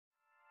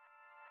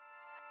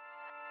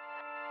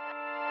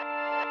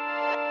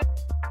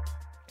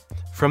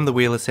From the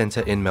Wheeler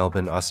Centre in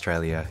Melbourne,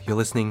 Australia, you're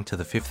listening to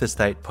the Fifth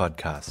Estate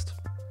podcast.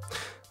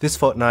 This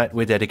fortnight,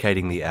 we're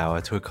dedicating the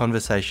hour to a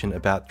conversation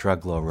about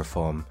drug law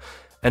reform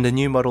and a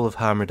new model of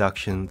harm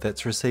reduction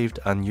that's received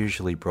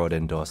unusually broad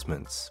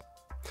endorsements.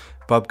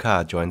 Bob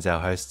Carr joins our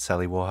host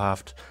Sally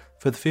Warhaft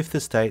for the Fifth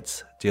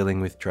Estate's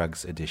Dealing with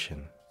Drugs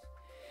edition.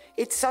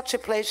 It's such a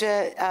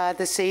pleasure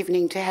this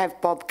evening to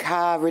have Bob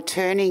Carr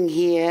returning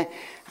here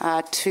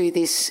to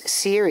this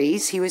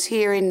series. He was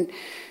here in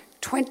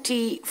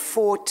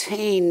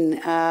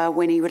 2014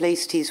 when he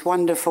released his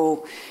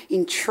wonderful,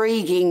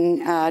 intriguing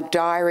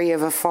Diary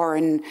of a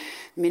Foreign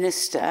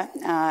Minister.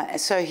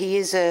 So he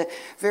is a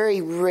very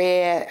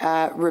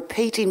rare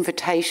repeat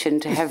invitation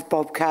to have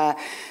Bob Carr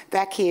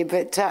back here.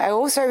 But I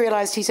also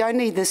realised he's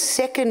only the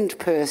second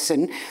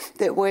person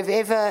that we've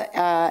ever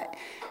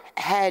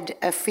had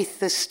a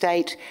Fifth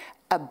Estate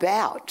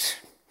about.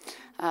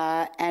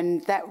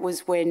 And that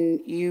was when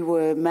you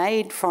were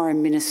made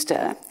Foreign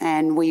Minister,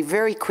 and we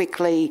very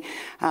quickly,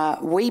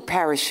 we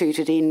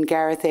parachuted in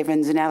Gareth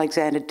Evans and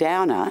Alexander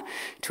Downer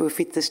to a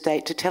Fifth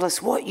Estate to tell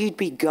us what you'd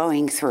be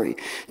going through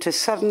to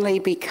suddenly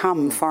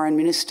become Foreign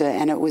Minister,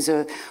 and it was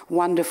a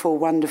wonderful,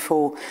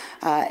 wonderful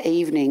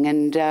evening.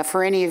 And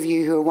for any of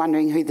you who are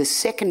wondering who the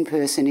second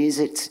person is,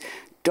 it's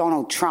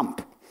Donald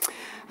Trump.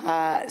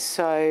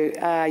 So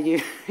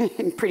you're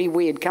in pretty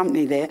weird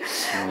company there.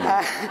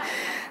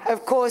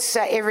 Of course,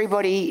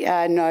 everybody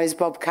knows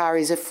Bob Carr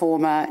is a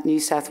former New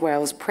South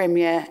Wales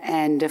Premier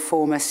and a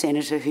former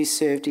Senator who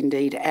served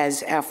indeed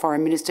as our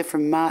Foreign Minister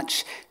from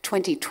March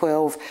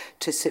 2012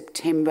 to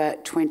September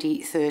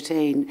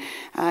 2013.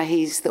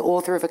 He's the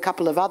author of a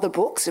couple of other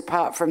books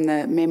apart from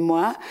the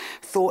memoir,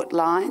 Thought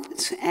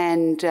Lines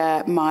and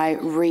My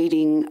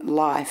Reading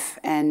Life.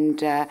 And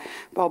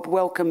Bob,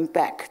 welcome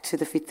back to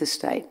the Fifth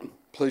Estate.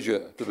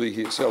 Pleasure to be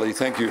here, Sally.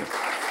 Thank you.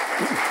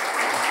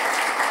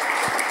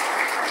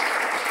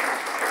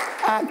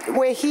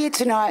 We're here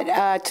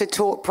tonight to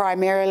talk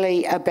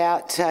primarily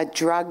about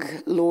drug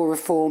law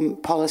reform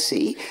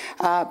policy,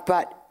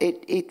 but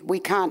we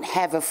can't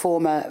have a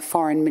former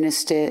Foreign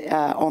Minister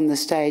on the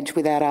stage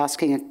without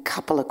asking a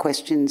couple of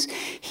questions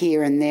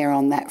here and there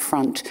on that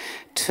front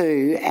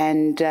too.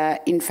 And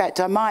in fact,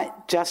 I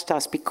might just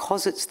ask,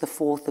 because it's the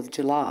 4th of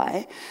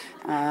July,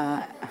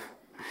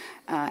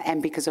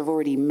 and because I've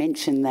already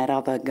mentioned that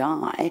other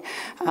guy,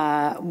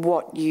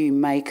 what you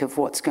make of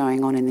what's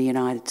going on in the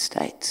United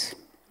States.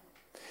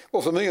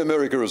 Well, for me,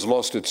 America has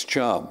lost its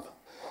charm.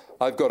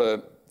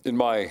 In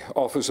my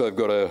office, I've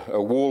got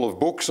a wall of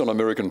books on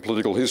American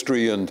political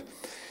history, and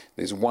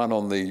there's one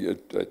on the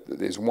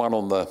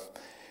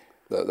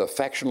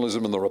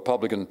factionalism in the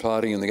Republican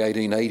Party in the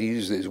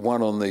 1880s. There's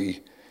one on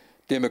the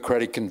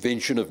Democratic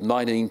Convention of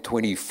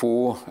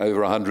 1924,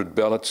 over 100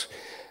 ballots.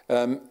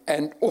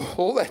 And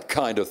all that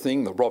kind of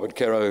thing, the Robert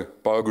Caro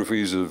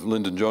biographies of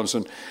Lyndon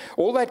Johnson,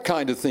 all that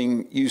kind of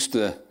thing used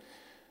to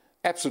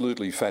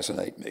absolutely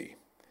fascinate me.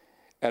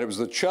 And it was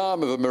the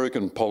charm of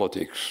American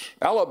politics.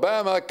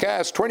 Alabama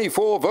cast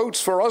 24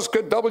 votes for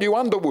Oscar W.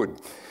 Underwood.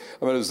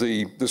 I mean, it was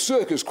the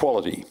circus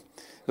quality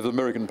of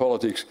American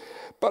politics.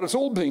 But it's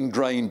all been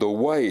drained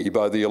away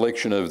by the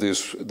election of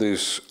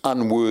this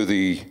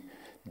unworthy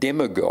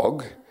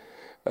demagogue,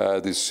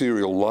 this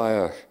serial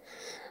liar,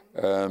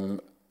 to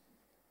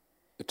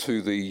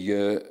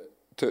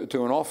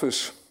an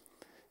office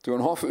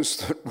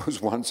that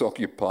was once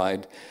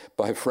occupied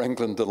by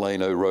Franklin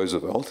Delano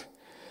Roosevelt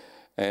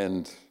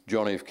and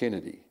John F.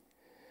 Kennedy.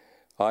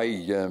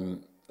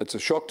 It's a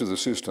shock to the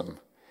system.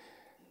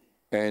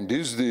 And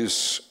is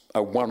this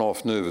a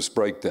one-off nervous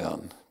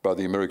breakdown by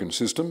the American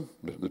system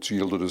that's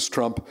yielded us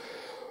Trump,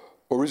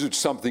 or is it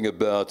something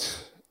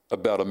about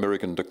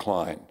American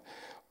decline?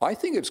 I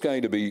think it's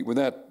going to be,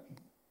 without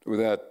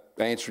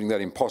answering that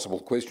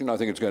impossible question, I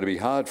think it's going to be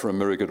hard for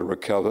America to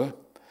recover.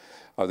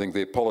 I think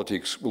their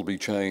politics will be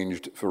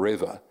changed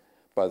forever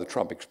by the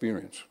Trump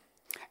experience.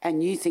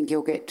 And you think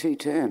you'll get 2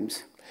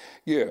 terms?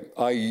 Yeah,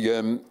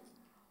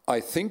 I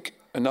think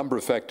a number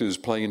of factors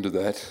play into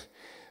that.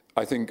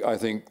 I think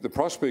the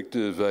prospect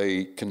of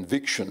a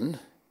conviction,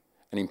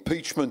 an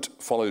impeachment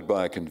followed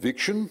by a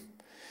conviction,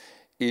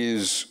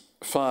 is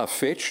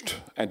far-fetched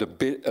and a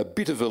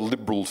bit of a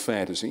liberal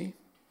fantasy.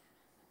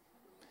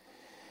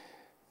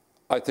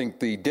 I think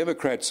the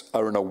Democrats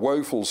are in a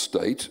woeful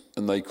state,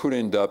 and they could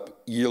end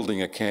up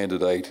yielding a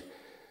candidate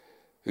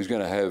who's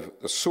going to have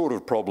the sort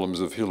of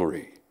problems of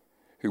Hillary,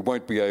 who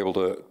won't be able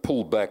to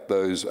pull back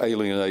those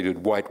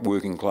alienated white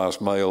working-class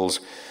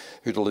males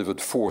who delivered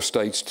 4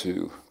 states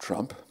to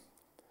Trump.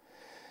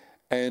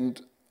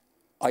 And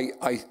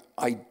I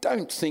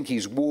don't think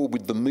his war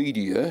with the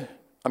media,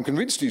 I'm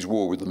convinced his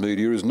war with the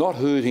media is not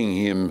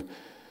hurting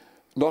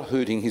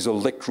his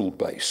electoral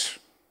base.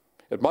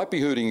 It might be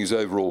hurting his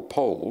overall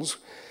polls,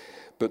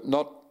 but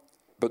not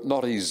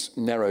his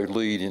narrow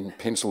lead in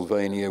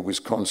Pennsylvania,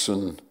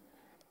 Wisconsin,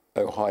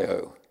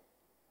 Ohio.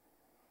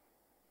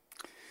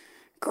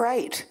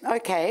 Great.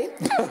 Okay.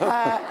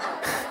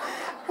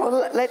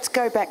 Well, let's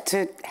go back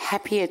to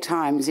happier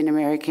times in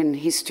American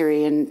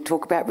history and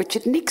talk about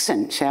Richard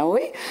Nixon, shall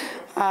we?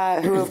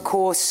 who of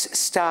course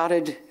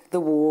started the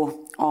war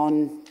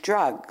on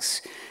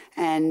drugs.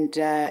 And,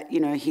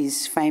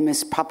 his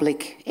famous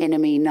public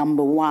enemy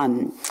number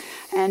one.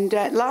 And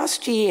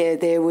last year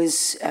there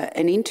was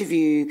an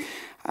interview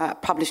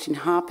published in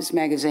Harper's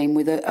Magazine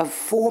with a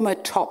former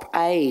top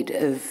aide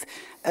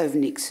of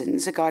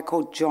Nixon's, a guy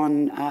called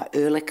John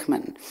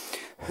Ehrlichman,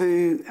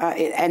 who,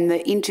 and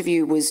the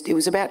interview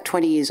was about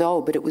 20 years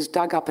old, but it was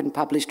dug up and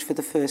published for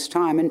the first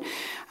time.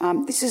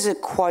 And this is a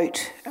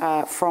quote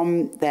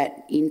from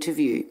that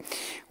interview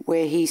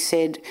where he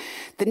said,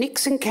 "The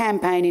Nixon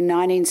campaign in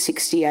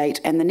 1968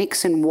 and the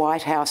Nixon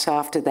White House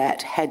after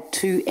that had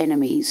two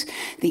enemies,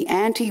 the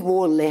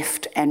anti-war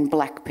left and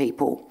black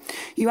people.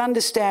 You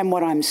understand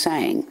what I'm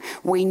saying?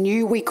 We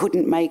knew we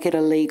couldn't make it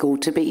illegal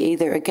to be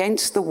either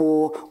against the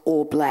war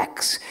or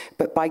blacks,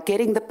 but by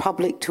getting the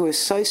public to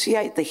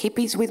associate the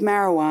hippies with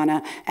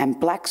marijuana and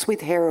blacks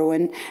with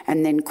heroin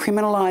and then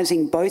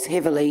criminalising both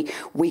heavily,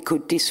 we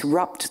could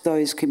disrupt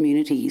those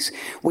communities.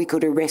 We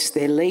could arrest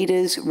their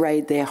leaders,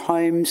 raid their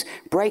homes,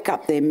 break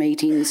up their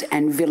meetings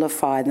and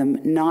vilify them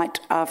night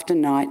after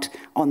night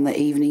on the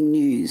evening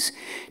news.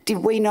 Did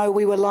we know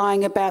we were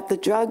lying about the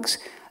drugs?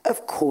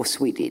 Of course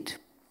we did."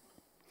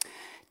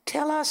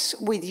 Tell us,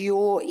 with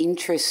your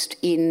interest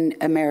in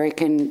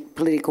American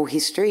political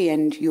history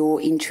and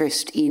your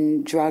interest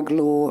in drug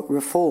law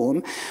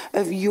reform,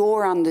 of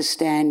your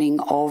understanding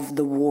of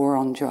the war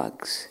on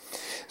drugs.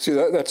 See,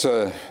 that's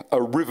a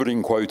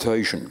riveting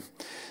quotation.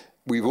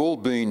 We've all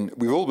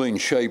been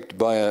shaped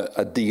by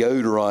a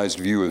deodorised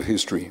view of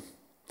history.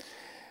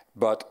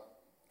 But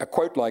a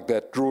quote like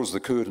that draws the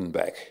curtain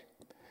back,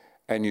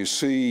 and you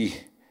see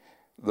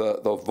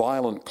the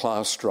violent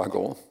class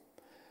struggle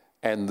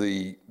and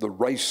the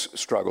race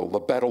struggle, the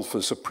battle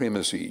for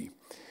supremacy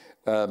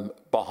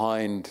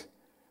behind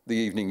the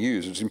evening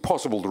news. It's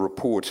impossible to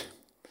report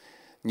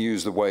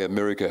news the way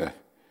America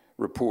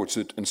reports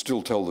it and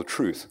still tell the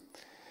truth.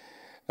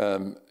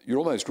 You're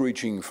almost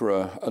reaching for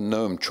a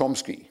Noam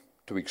Chomsky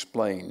to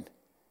explain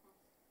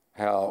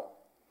how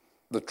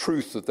the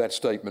truth that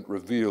statement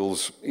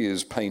reveals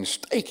is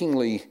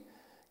painstakingly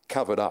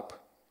covered up.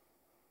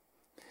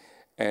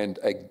 And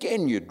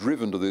again, you're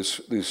driven to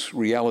this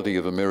reality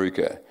of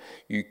America.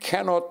 You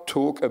cannot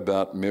talk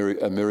about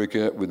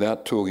America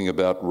without talking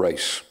about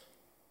race.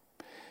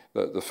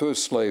 The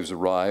first slaves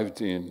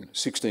arrived in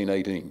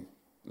 1618,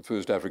 the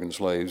first African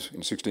slaves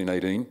in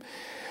 1618,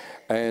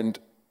 and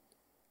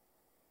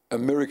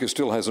America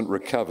still hasn't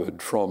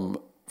recovered from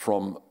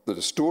the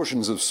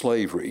distortions of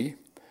slavery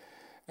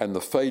and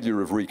the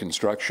failure of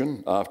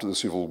Reconstruction after the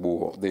Civil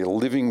War. They're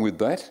living with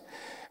that,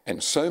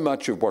 and so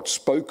much of what's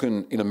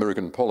spoken in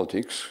American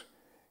politics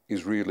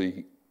is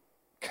really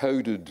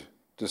coded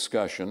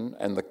discussion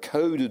and the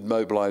coded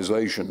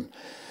mobilisation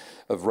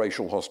of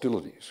racial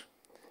hostilities.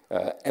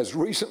 As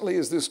recently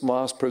as this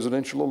last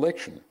presidential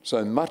election,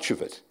 so much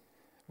of it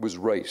was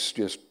race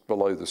just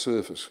below the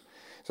surface.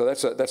 So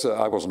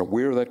I wasn't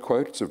aware of that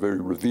quote. It's a very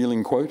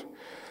revealing quote.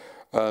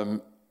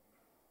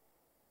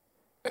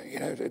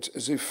 It's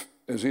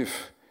as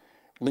if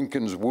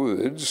Lincoln's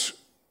words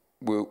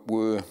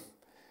were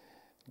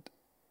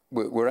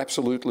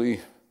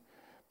absolutely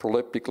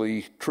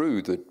proleptically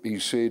true. That he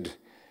said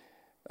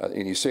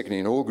in his second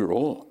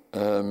inaugural,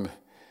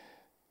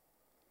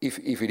 if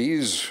it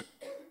is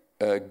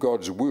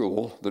God's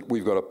will that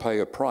we've got to pay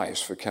a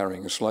price for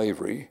carrying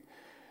slavery,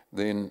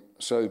 then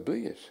so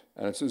be it.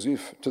 And it's as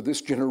if to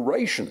this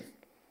generation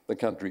the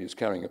country is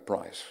carrying a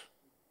price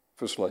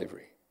for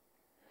slavery.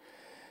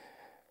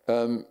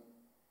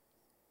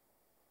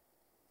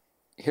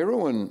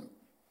 Heroin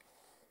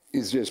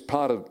is just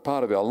part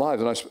of our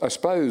lives, and I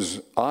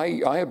suppose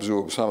I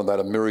absorb some of that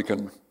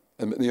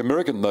the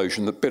American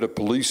notion that better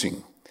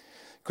policing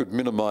could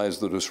minimise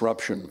the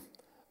disruption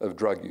of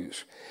drug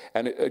use.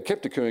 And it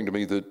kept occurring to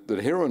me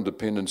that heroin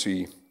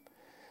dependency,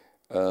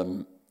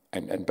 and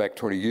back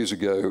 20 years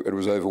ago, it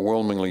was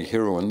overwhelmingly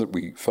heroin that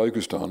we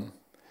focused on,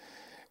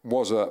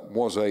 was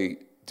a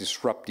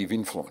disruptive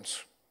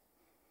influence.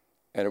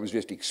 And it was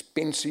just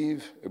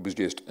expensive, it was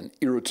just an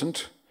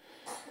irritant,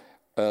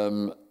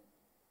 and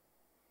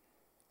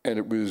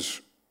it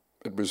was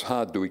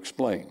hard to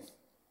explain.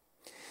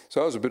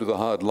 So I was a bit of a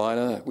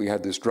hardliner. We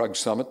had this drug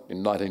summit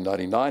in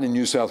 1999 in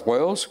New South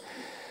Wales,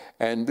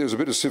 and there was a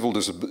bit of civil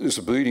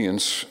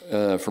disobedience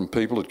from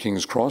people at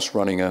King's Cross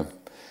running a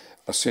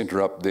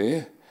centre up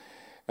there.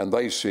 And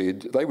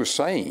they were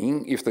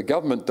saying if the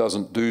government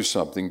doesn't do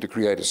something to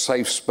create a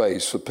safe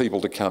space for people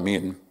to come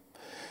in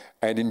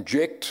and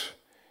inject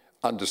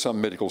under some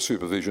medical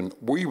supervision,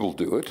 we will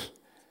do it,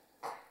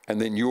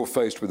 and then you're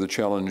faced with the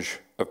challenge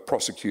of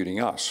prosecuting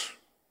us.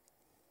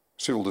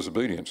 Civil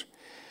disobedience.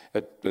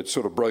 It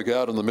sort of broke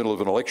out in the middle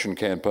of an election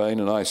campaign,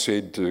 and I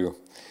said to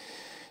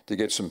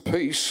get some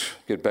peace,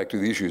 get back to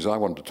the issues I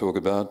wanted to talk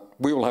about,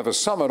 we will have a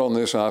summit on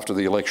this after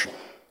the election.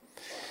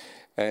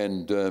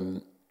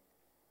 And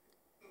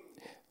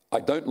I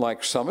don't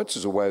like summits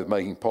as a way of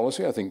making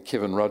policy. I think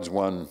Kevin Rudd's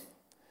one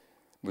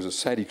was a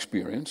sad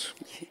experience.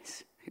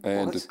 Yes,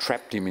 it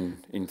trapped him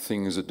in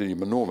things that did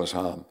him enormous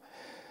harm.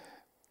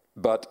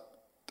 But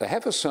to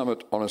have a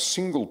summit on a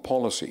single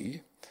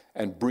policy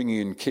and bring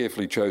in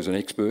carefully chosen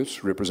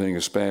experts representing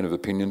a span of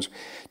opinions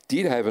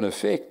did have an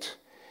effect,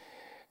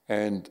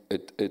 and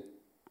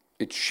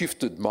it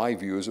shifted my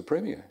view as a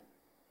Premier.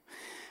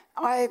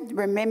 I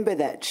remember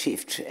that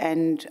shift,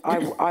 and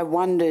I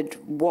wondered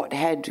what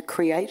had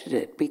created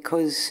it,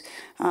 because,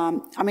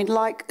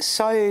 like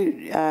so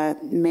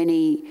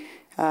many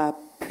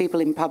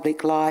people in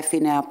public life,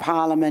 in our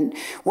parliament,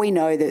 we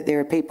know that there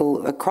are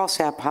people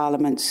across our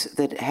parliaments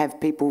that have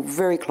people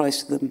very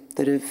close to them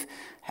that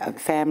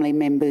have family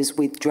members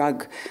with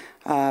drug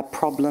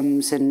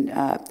problems,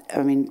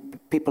 and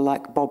people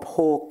like Bob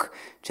Hawke,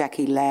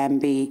 Jackie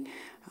Lambie,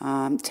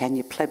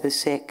 Tanya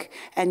Plibersek,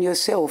 and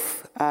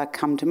yourself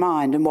come to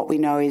mind. And what we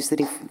know is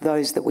that if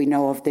those that we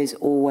know of, there's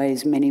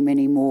always many,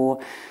 many more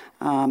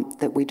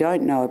that we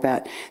don't know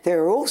about.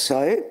 There are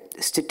also,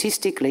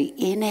 statistically,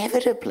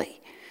 inevitably,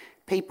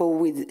 people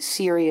with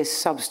serious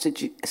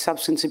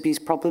substance abuse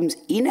problems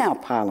in our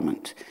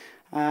parliament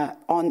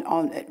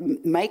on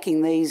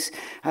making these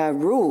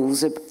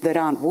rules that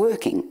aren't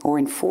working, or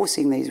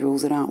enforcing these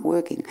rules that aren't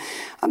working.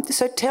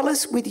 So tell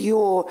us, with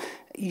your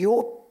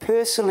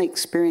personal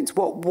experience,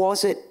 what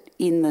was it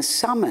in the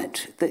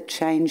summit that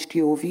changed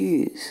your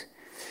views?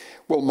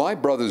 Well, my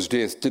brother's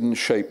death didn't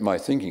shape my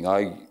thinking.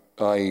 I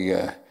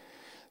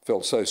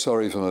felt so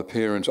sorry for my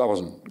parents. I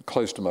wasn't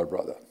close to my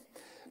brother.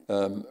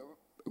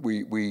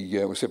 We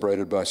were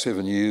separated by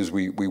 7 years.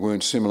 We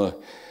weren't similar,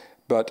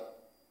 but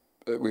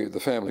the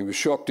family was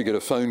shocked to get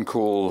a phone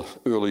call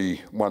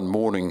early one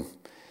morning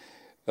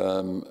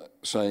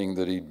saying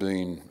that he'd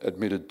been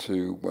admitted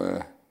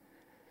to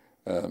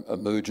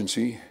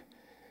emergency,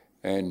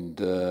 and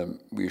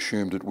we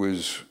assumed it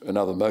was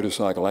another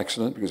motorcycle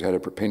accident because he had a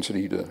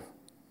propensity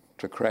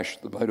to crash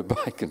the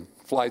motorbike and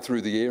fly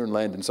through the air and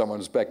land in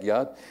someone's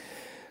backyard.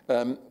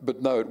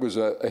 But no, it was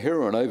a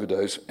heroin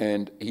overdose,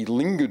 and he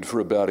lingered for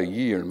about a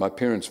year, and my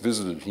parents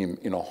visited him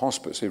in a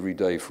hospice every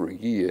day for a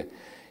year.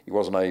 He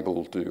wasn't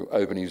able to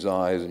open his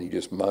eyes, and he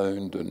just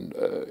moaned, and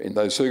in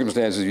those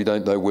circumstances you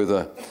don't know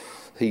whether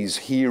he's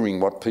hearing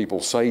what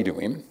people say to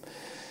him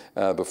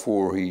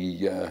before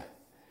he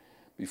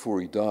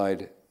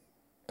died.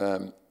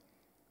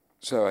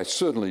 So I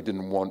certainly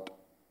didn't want,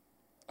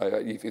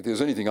 if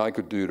there's anything I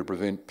could do to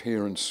prevent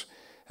parents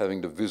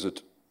having to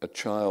visit a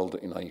child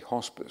in a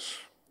hospice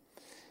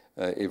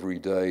every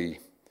day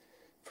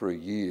for a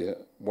year,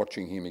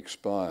 watching him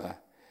expire,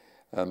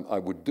 I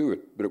would do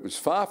it. But it was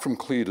far from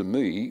clear to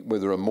me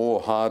whether a more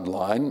hard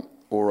line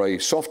or a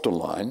softer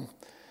line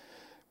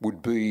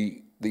would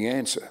be the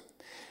answer.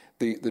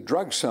 The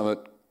drug summit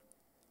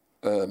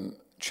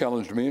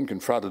challenged me and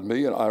confronted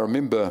me, and I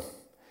remember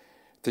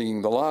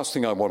thinking the last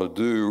thing I want to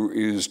do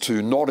is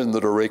to nod in the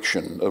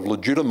direction of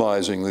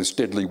legitimising this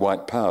deadly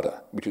white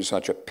powder, which is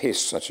such a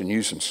pest, such a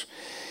nuisance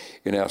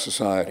in our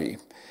society.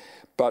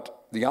 But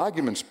the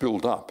arguments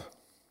built up,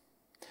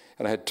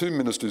 and I had two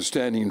ministers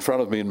standing in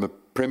front of me in my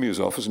Premier's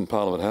office in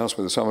Parliament House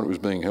where the summit was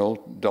being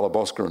held,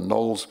 Delaboska and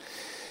Knowles.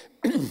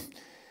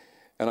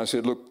 And I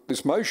said, look,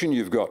 this motion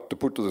you've got to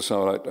put to the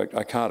summit,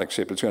 I can't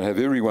accept. It's going to have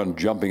everyone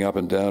jumping up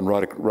and down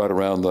right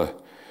around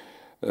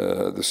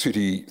the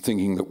city,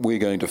 thinking that we're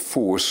going to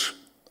force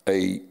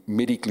a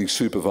medically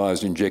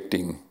supervised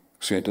injecting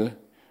centre.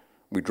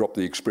 We dropped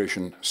the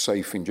expression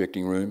safe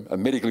injecting room, a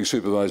medically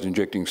supervised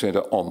injecting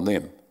centre on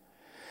them.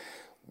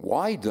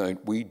 Why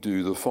don't we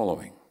do the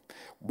following?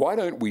 Why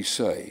don't we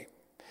say,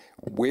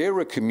 where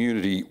a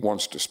community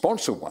wants to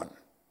sponsor one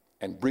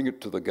and bring it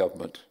to the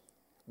government,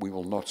 we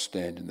will not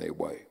stand in their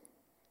way.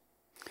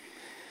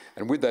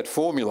 And with that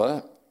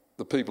formula,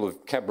 the people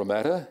of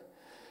Cabramatta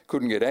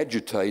couldn't get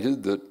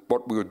agitated that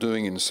what we were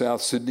doing in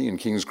South Sydney and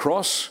King's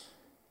Cross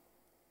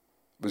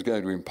was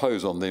going to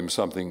impose on them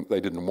something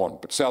they didn't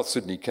want. But South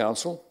Sydney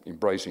Council,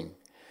 embracing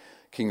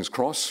King's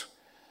Cross,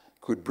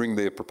 could bring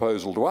their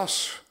proposal to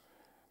us,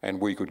 and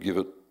we could give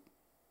it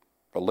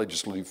a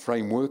legislative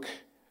framework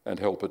and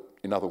help it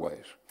in other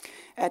ways.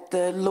 At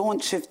the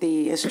launch of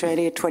the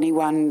Australia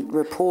 21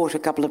 report a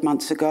couple of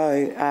months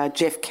ago,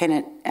 Jeff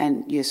Kennett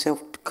and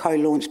yourself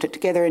co-launched it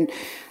together,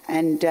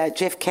 and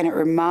Jeff Kennett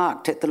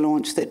remarked at the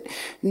launch that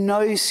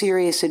no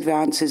serious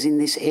advances in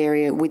this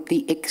area, with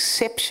the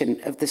exception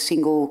of the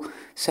single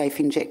safe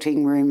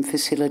injecting room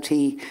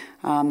facility,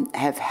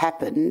 have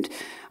happened.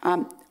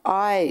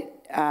 I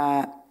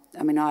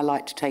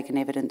like to take an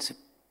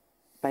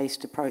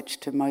evidence-based approach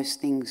to most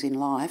things in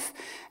life,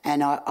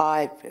 and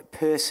I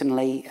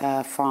personally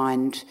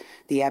find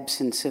the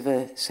absence of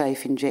a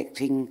safe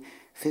injecting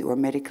or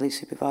medically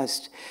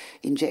supervised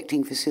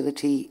injecting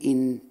facility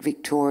in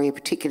Victoria,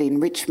 particularly in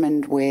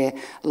Richmond, where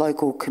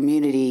local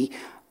community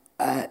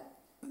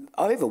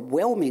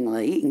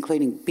overwhelmingly,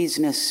 including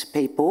business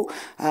people,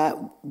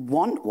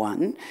 want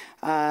one,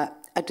 a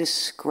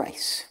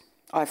disgrace.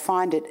 I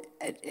find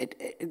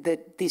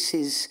that this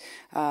is,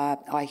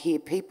 I hear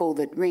people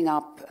that ring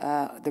up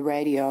the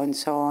radio and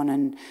so on,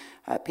 and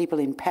people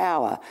in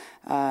power,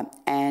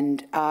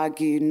 and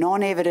argue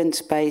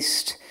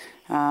non-evidence-based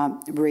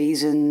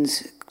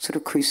reasons, sort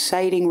of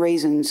crusading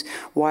reasons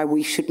why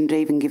we shouldn't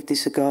even give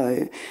this a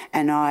go.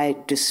 And I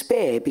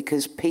despair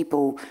because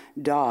people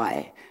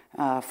die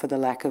for the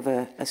lack of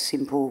a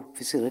simple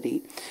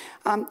facility.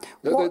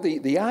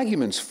 The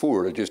arguments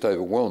for it are just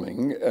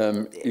overwhelming.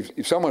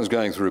 If someone's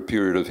going through a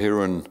period of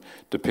heroin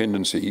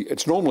dependency,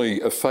 it's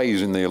normally a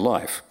phase in their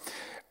life.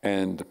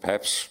 And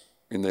perhaps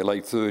in their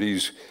late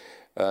 30s,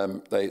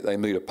 they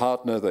meet a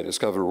partner, they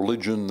discover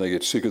religion, they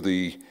get sick of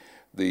the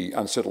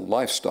unsettled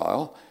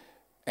lifestyle,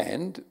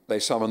 and they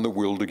summon the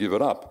will to give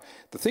it up.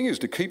 The thing is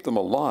to keep them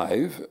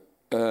alive,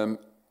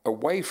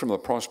 away from the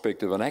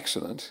prospect of an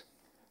accident,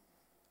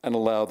 and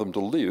allow them to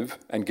live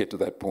and get to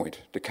that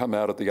point, to come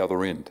out at the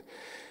other end.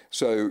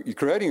 So you're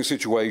creating a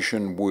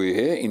situation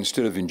where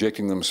instead of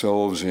injecting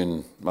themselves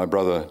in, my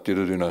brother did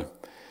it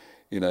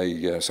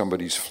in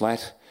somebody's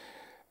flat,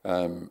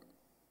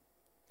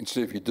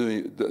 instead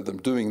of them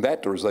doing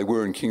that, or as they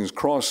were in King's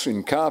Cross,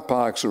 in car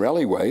parks or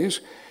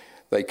alleyways,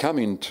 they come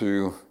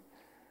into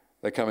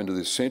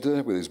this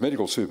centre where there's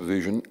medical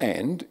supervision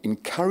and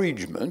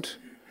encouragement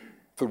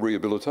for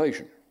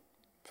rehabilitation,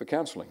 for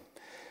counselling.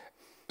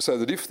 So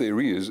that if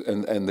there is,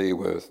 and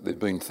there've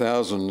been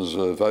thousands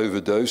of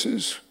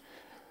overdoses,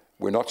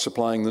 we're not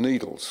supplying the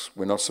needles,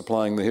 we're not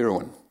supplying the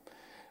heroin.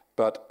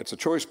 But it's a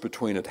choice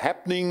between it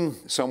happening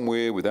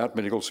somewhere without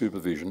medical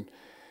supervision.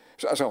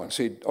 So someone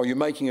said, "Oh, you're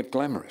making it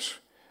glamorous."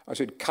 I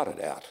said, "Cut it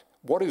out.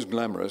 What is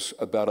glamorous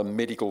about a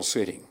medical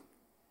setting?"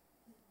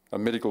 A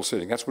medical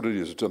setting, that's what it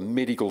is. It's a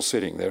medical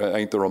setting. There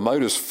ain't the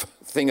remotest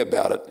thing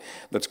about it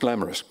that's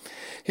glamorous.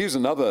 Here's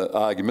another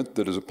argument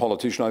that as a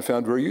politician I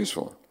found very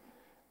useful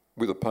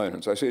with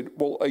opponents. I said,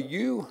 well, are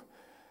you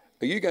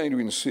going to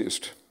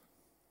insist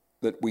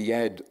that we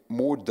add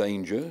more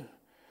danger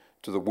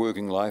to the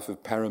working life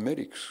of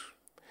paramedics?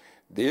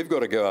 They've got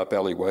to go up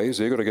alleyways,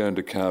 they've got to go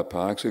into car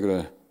parks, they've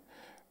got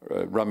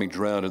to rummage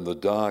around in the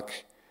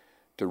dark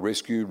to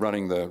rescue,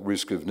 running the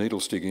risk of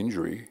needle stick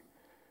injury.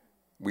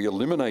 We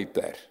eliminate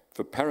that.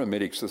 For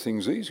paramedics, the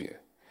thing's easier.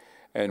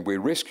 And we're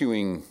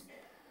rescuing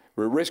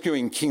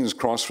King's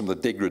Cross from the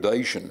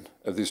degradation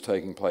of this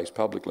taking place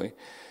publicly.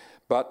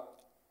 But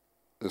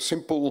the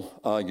simple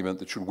argument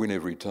that should win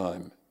every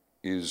time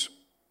is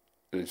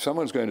that if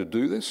someone's going to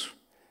do this,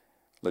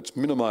 let's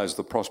minimise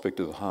the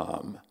prospect of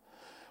harm.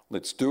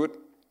 Let's do it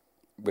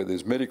where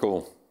there's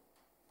medical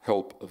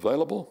help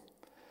available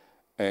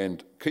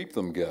and keep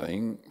them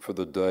going for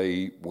the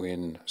day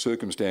when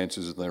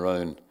circumstances and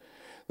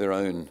their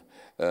own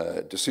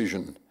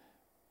decision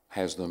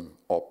has them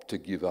opt to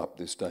give up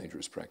this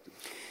dangerous practice.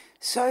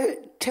 So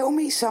tell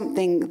me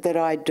something that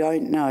I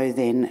don't know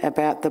then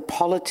about the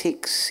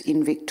politics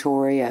in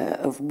Victoria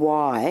of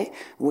why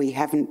we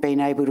haven't been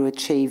able to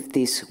achieve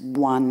this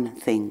one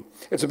thing.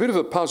 It's a bit of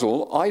a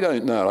puzzle. I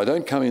don't know. I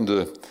don't come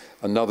into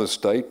another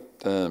state.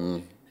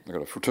 I've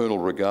got a fraternal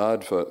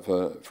regard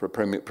for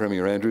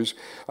Premier Andrews.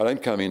 I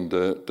don't come in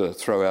to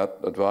throw out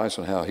advice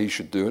on how he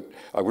should do it.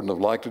 I wouldn't have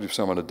liked it if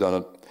someone had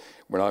done it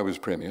when I was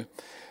Premier.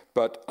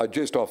 But I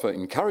just offer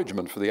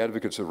encouragement for the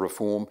advocates of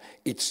reform.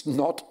 It's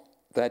not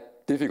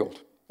that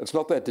difficult. It's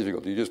not that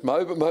difficult. You just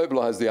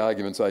mobilise the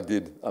arguments I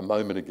did a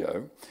moment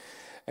ago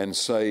and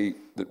say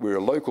that where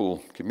a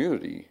local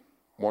community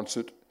wants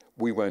it,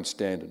 we won't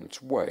stand in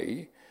its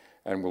way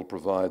and will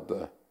provide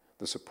the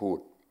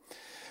support.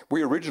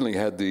 We originally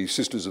had the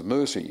Sisters of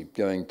Mercy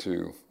going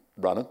to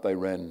run it. They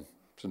ran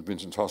St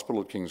Vincent's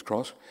Hospital at King's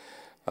Cross,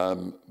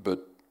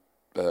 but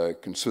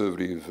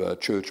conservative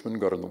churchmen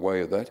got in the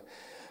way of that.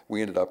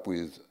 We ended up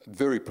with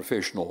very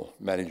professional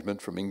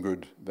management from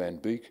Ingrid Van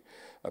Beek,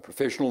 a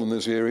professional in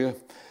this area,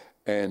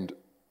 and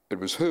it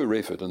was her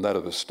effort and that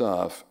of her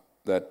staff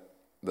that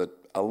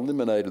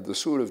eliminated the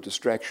sort of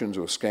distractions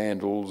or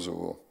scandals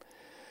or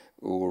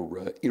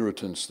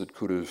irritants that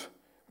could have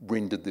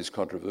rendered this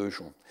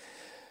controversial.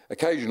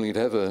 Occasionally you'd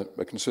have a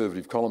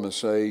conservative columnist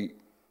say,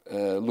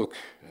 look,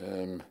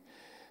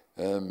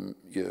 you're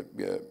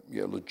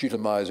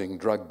legitimising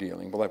drug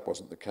dealing. Well, that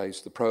wasn't the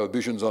case. The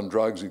prohibitions on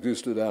drugs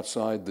existed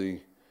outside the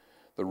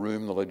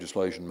room. The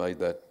legislation made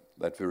that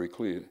very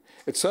clear.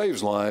 It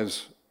saves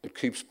lives. It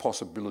keeps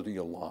possibility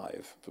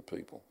alive for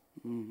people.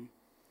 Mm.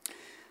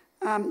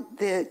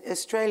 The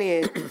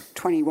Australia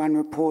 21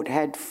 report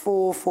had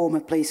 4 former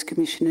police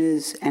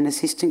commissioners and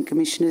assistant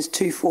commissioners,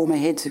 2 former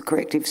heads of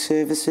corrective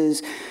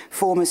services,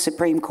 former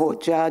Supreme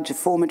Court judge, a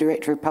former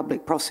director of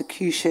public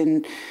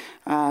prosecution,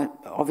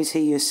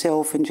 obviously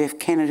yourself and Jeff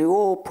Kennett, who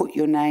all put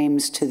your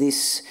names to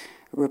this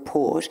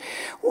report.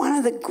 One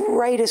of the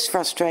greatest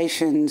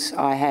frustrations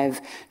I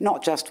have,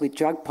 not just with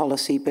drug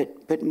policy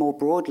but more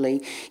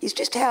broadly, is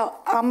just how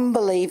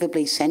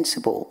unbelievably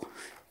sensible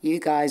you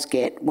guys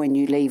get when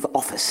you leave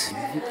office.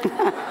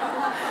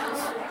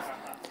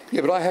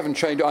 Yeah, but I haven't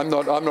changed. I'm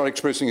not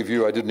expressing a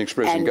view I didn't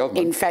express in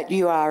government. In fact,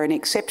 you are an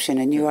exception,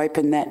 and you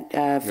opened that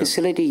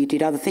facility. You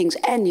did other things,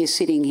 and you're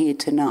sitting here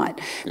tonight.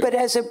 Yeah. But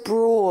as a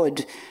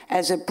broad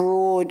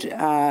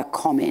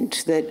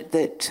comment, that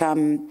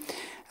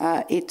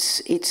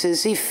it's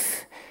as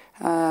if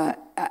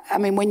I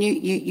mean, when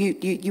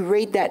you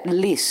read that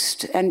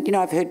list, and, you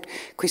know, I've heard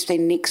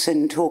Christine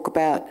Nixon talk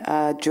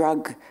about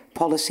drug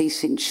policy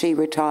since she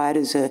retired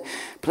as a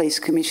police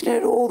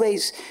commissioner, all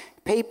these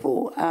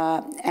people,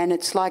 and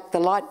it's like the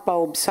light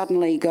bulb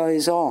suddenly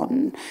goes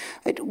on.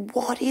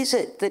 What is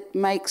it that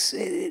makes,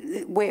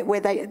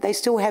 where they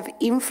still have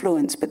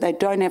influence, but they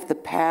don't have the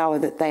power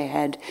that they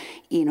had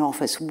in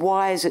office?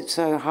 Why is it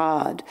so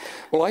hard?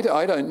 Well,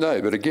 I don't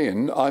know, but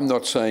again, I'm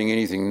not saying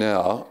anything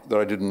now that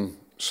I didn't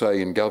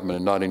say in government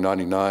in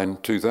 1999,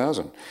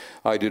 2000.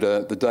 I did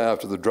the day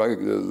after the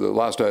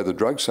last day of the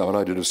drug summit,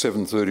 I did a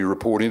 7:30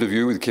 report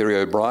interview with Kerry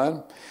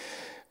O'Brien,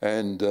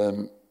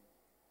 and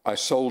I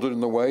sold it in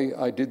the way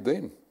I did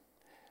then.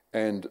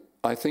 And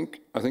I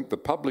think the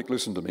public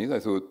listened to me. They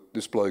thought,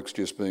 this bloke's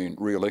just been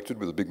re-elected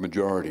with a big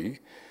majority.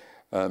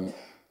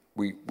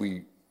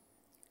 We've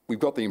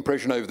got the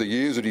impression over the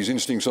years that his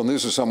instincts on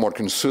this are somewhat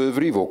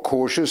conservative or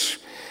cautious.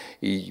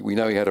 We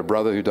know he had a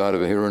brother who died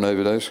of a heroin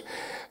overdose.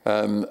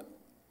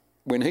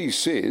 When he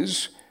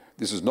says,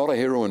 this is not a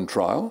heroin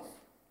trial,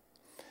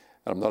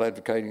 and I'm not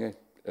advocating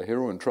a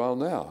heroin trial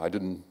now. I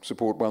didn't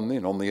support one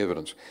then on the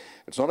evidence.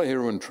 It's not a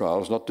heroin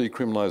trial. It's not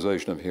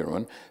decriminalisation of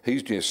heroin.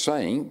 He's just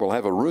saying we'll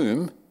have a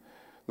room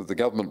that the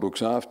government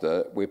looks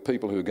after where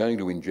people who are going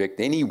to inject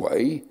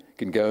anyway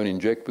can go and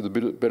inject with a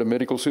bit better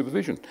medical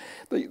supervision.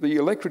 The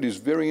electorate is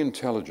very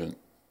intelligent.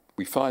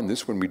 We find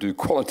this when we do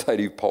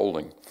qualitative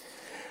polling.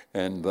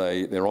 And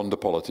they're on to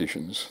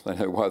politicians. They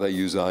know why they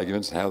use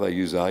arguments, how they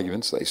use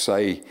arguments. They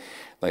say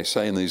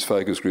in these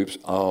focus groups,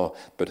 oh,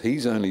 but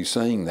he's only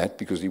saying that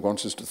because he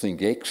wants us to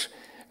think X,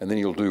 and then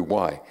he'll do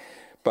Y.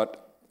 But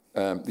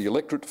the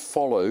electorate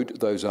followed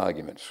those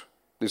arguments.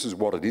 This is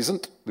what it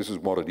isn't. This is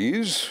what it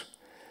is.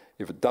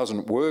 If it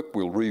doesn't work,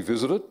 we'll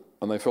revisit it.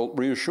 And they felt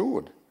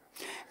reassured.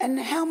 And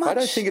how much? I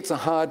don't think it's a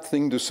hard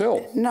thing to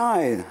sell.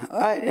 No.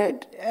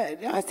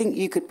 I think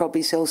you could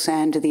probably sell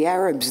sand to the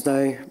Arabs,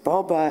 though,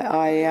 Bob.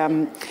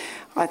 I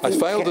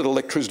failed at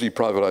electricity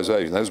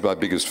privatisation. That was my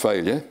biggest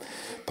failure.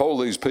 Poll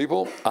these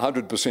people,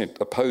 100%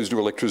 opposed to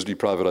electricity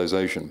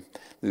privatisation.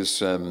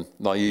 This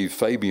naive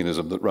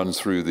Fabianism that runs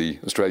through the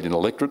Australian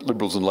electorate,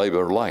 Liberals and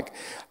Labor alike.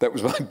 That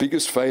was my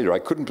biggest failure. I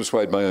couldn't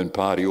persuade my own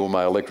party or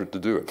my electorate to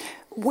do it.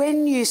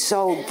 When you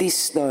sold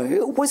this,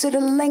 though, was it a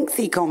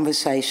lengthy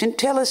conversation?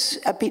 Tell us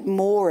a bit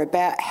more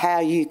about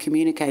how you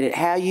communicated,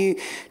 how you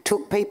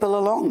took people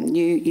along.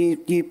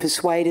 You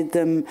persuaded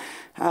them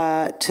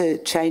to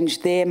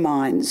change their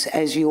minds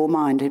as your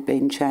mind had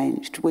been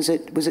changed. Was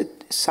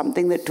it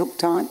something that took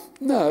time?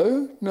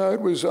 No,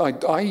 it was.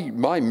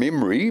 My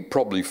memory,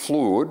 probably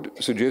flawed,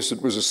 suggests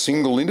it was a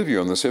single interview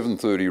on the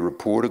 7:30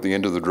 report at the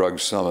end of the drug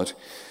summit,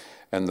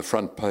 and the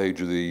front page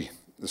of the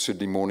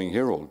Sydney Morning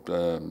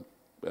Herald.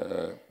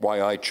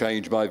 Why I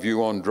changed my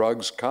view on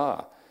drugs,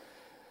 car.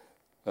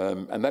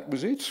 And that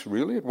was it,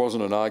 really. It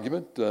wasn't an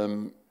argument.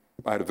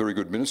 I had a very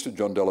good minister,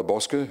 John Della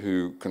Bosca,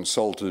 who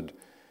consulted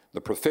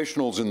the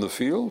professionals in the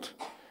field,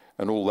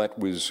 and all that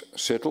was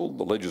settled.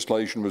 The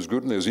legislation was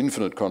good, and there was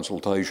infinite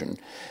consultation.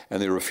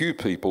 And there were a few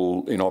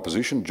people in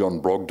opposition, John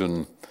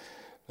Brogden,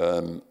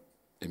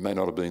 he may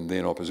not have been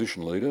then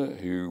opposition leader,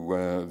 who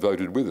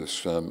voted with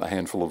us. A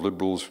handful of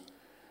Liberals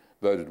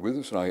voted with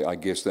us, and I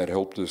guess that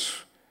helped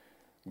us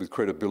with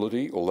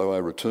credibility, although I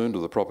returned to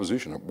the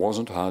proposition. It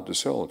wasn't hard to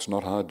sell. It's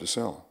not hard to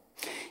sell.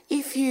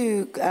 If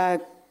you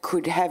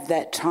could have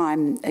that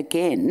time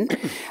again,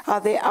 are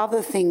there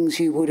other things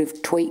you would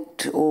have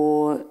tweaked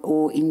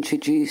or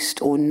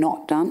introduced or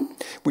not done?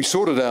 We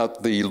sorted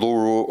out the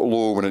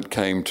law when it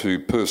came to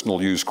personal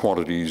use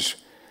quantities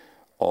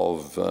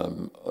of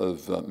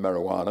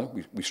marijuana.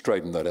 We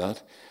straightened that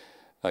out.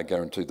 I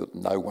guaranteed that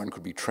no one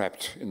could be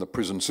trapped in the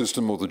prison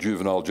system or the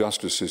juvenile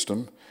justice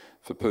system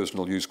for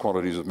personal use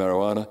quantities of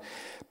marijuana.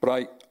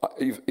 But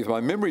if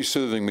my memory's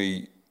serving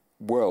me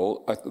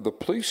well, the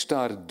police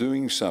started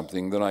doing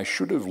something that I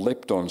should have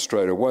leapt on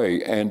straight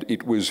away, and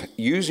it was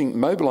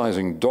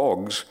mobilising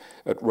dogs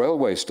at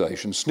railway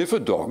stations, sniffer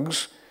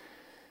dogs.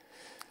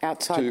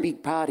 Outside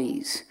big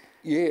parties.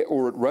 Yeah,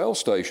 or at rail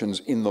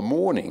stations in the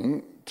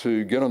morning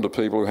to get onto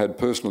people who had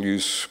personal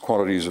use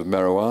quantities of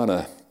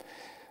marijuana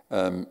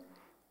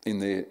in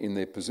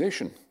their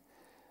possession.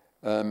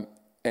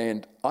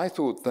 And I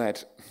thought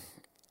that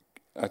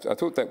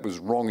was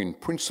wrong in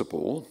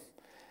principle,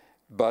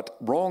 but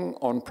wrong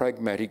on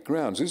pragmatic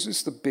grounds. Is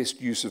this the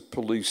best use of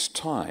police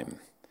time?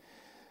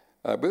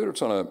 Whether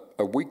it's on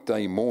a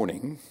weekday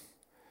morning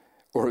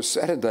or a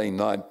Saturday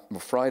night or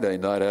Friday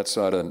night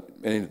outside an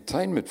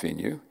entertainment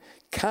venue,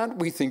 can't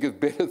we think of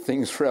better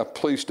things for our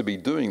police to be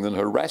doing than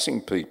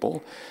harassing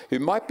people who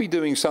might be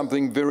doing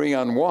something very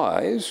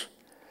unwise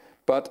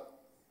but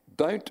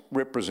don't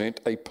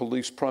represent a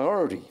police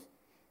priority?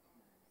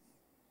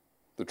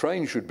 The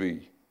train should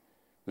be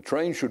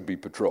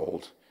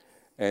patrolled,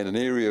 and an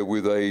area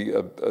with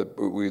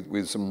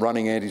with some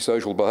running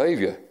antisocial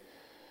behaviour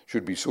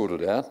should be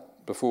sorted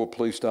out before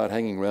police start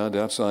hanging around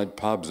outside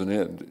pubs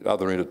and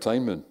other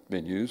entertainment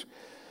venues,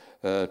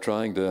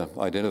 trying to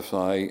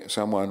identify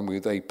someone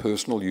with a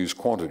personal use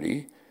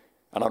quantity.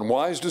 An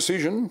unwise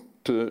decision,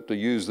 to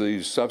use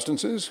these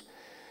substances,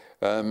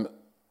 but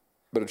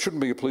it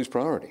shouldn't be a police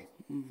priority.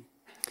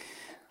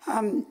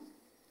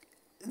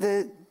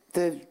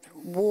 The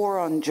war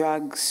on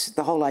drugs,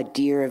 the whole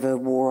idea of a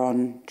war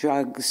on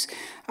drugs,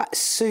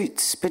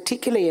 suits,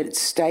 particularly at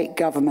state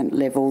government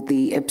level,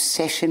 the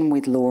obsession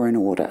with law and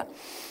order.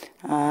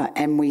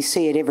 And we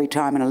see it every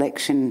time an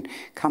election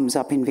comes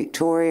up in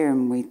Victoria,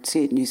 and we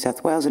see it in New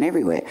South Wales and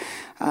everywhere,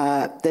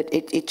 that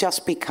it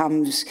just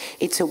becomes,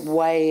 it's a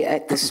way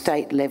at the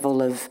state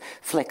level of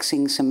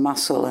flexing some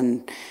muscle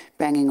and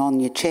banging on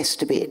your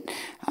chest a bit.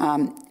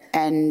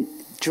 And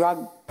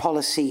drug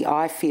policy,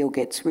 I feel,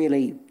 gets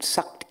really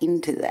sucked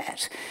into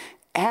that.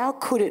 How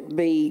could it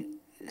be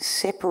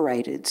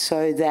separated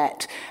so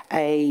that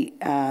a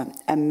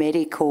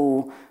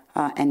medical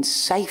and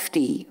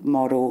safety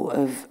model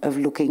of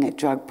looking at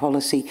drug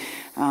policy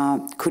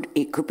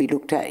could be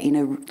looked at in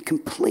a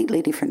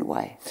completely different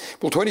way?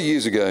 Well, 20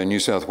 years ago in New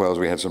South Wales,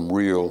 we had some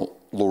real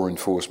law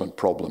enforcement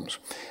problems,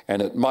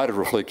 and it might have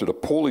reflected a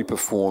poorly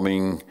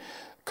performing,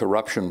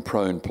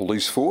 corruption-prone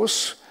police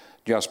force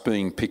just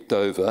being picked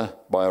over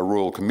by a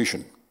Royal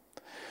Commission.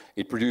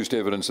 It produced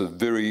evidence of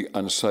very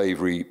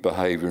unsavoury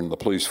behaviour in the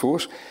police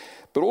force,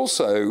 but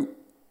also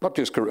not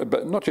just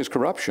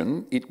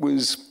corruption, it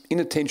was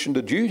inattention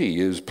to duty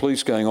as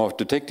police going off,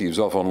 detectives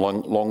off on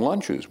long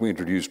lunches. We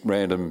introduced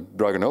random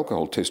drug and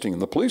alcohol testing in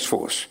the police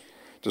force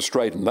to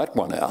straighten that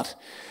one out.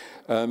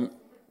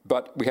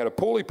 But we had a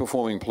poorly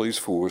performing police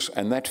force,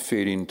 and that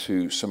fed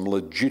into some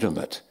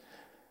legitimate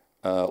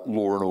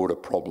law and order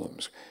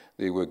problems.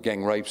 There were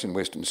gang rapes in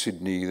Western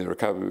Sydney. There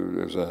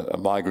was a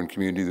migrant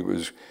community that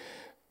was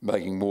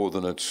making more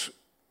than its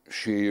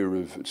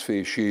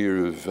fair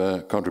share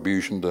of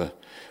contribution to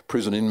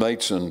prison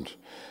inmates and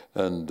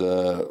law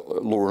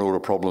and order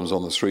problems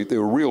on the street.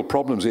 There were real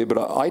problems there, but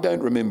I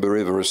don't remember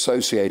ever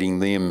associating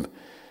them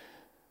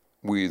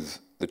with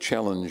the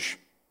challenge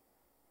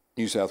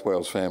New South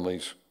Wales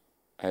families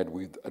had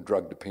with a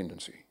drug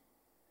dependency.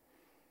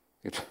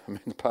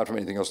 Apart from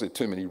anything else, there are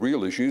too many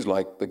real issues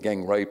like the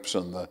gang rapes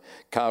and the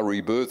car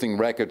rebirthing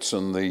rackets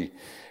and the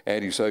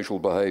antisocial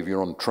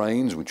behaviour on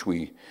trains, which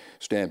we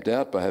stamped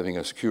out by having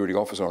a security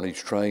officer on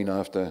each train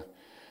after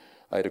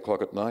 8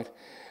 o'clock at night.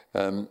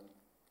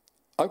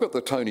 I've got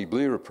the Tony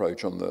Blair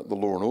approach on the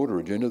law and order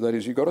agenda. That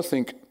is, you've got to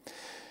think,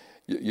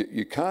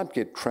 you can't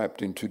get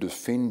trapped into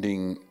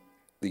defending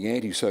the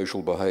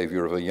antisocial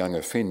behaviour of a young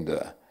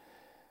offender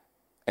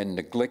and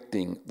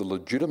neglecting the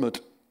legitimate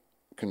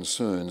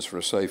concerns for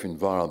a safe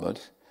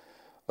environment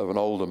of an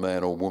older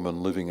man or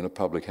woman living in a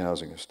public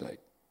housing estate.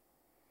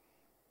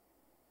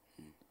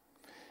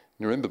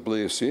 You remember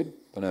Blair said,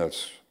 I know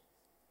it's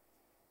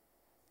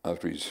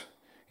after his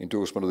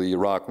endorsement of the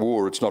Iraq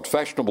War, it's not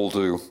fashionable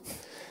to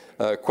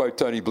quote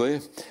Tony Blair.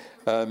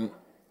 I'm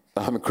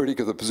a critic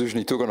of the position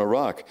he took on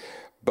Iraq,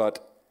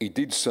 but he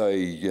did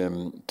say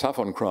tough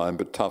on crime,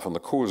 but tough on the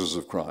causes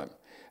of crime.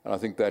 And I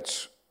think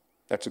that's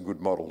a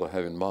good model to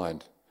have in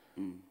mind.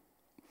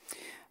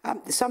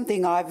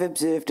 Something I've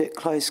observed at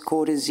close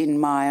quarters in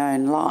my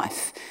own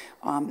life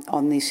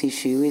on this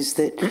issue is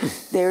that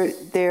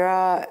there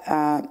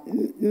are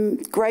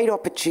great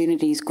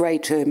opportunities,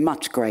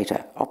 much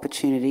greater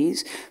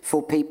opportunities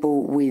for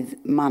people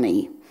with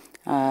money.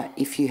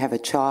 If you have a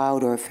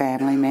child or a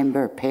family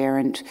member, a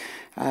parent,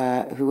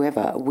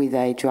 whoever, with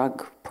a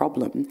drug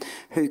problem,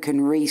 who can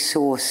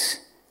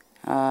resource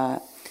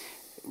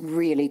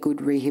really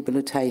good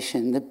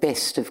rehabilitation, the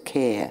best of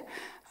care,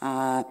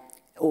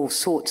 all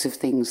sorts of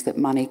things that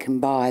money can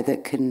buy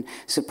that can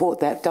support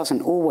that.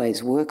 Doesn't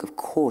always work, of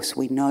course,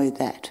 we know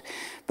that.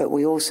 But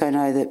we also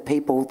know that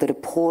people that are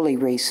poorly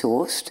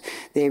resourced,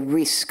 their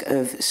risk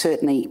of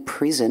certainly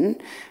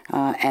prison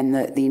and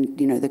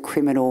the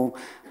criminal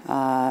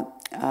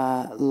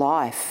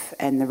life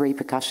and the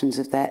repercussions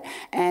of that,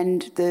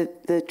 and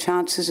the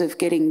chances of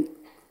getting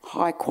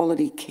high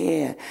quality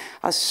care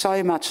are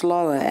so much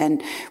lower.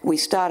 And we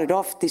started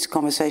off this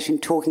conversation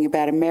talking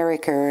about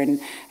America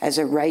and as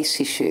a race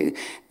issue.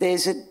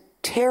 There's a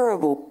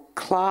terrible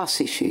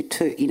class issue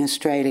too in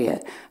Australia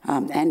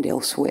and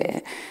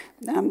elsewhere.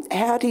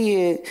 How do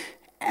you...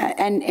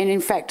 And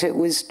in fact, it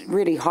was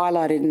really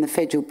highlighted in the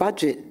federal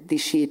budget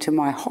this year, to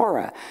my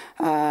horror,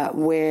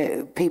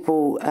 where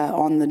people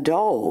on the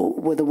dole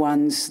were the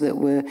ones that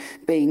were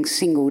being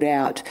singled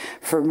out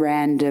for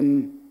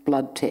random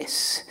blood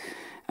tests.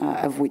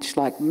 Of which,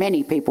 like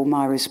many people,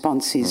 my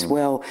response is,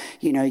 well,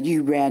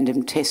 you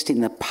random test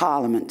in the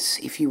parliaments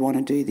if you want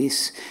to do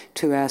this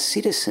to our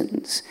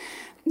citizens.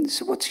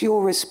 So what's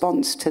your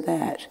response to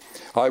that?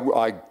 I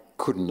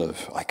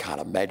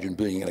can't imagine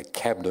being in a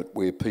cabinet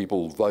where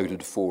people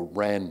voted for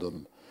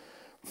random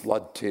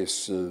blood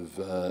tests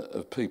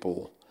of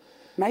people.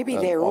 Maybe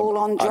they're all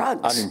on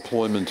drugs.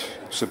 Unemployment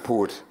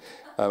support.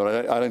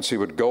 I don't see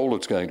what goal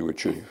it's going to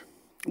achieve.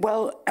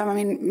 Well, I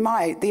mean,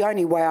 the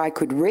only way I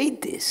could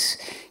read this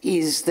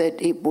is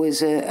that it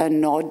was a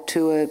nod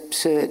to a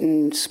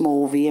certain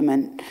small,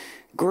 vehement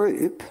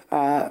group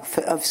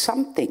of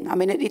something. I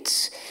mean,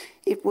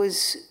 it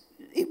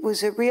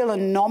was a real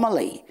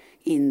anomaly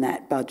in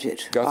that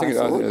budget. I think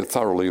it's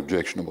thoroughly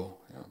objectionable.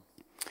 Yeah.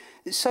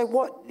 So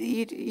what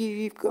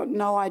you've got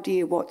no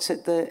idea what's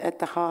at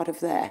the heart of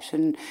that,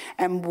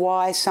 and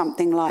why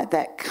something like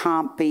that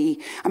can't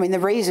be. I mean, the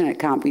reason it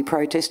can't be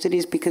protested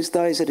is because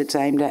those that it's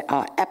aimed at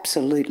are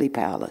absolutely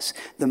powerless,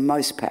 the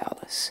most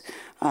powerless,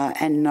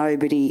 and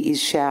nobody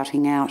is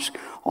shouting out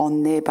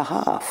on their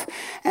behalf.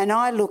 And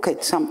I look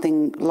at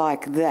something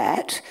like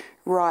that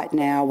right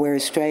now, where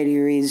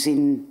Australia is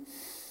in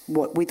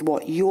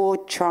what you're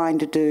trying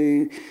to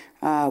do.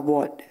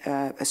 What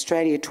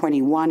Australia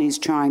 21 is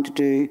trying to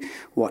do,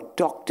 what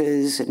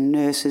doctors and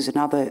nurses and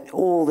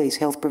all these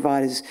health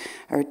providers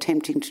are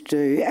attempting to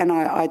do, and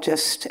I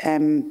just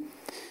am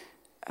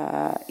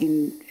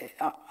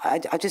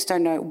I just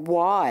don't know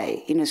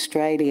why in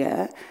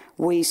Australia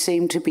we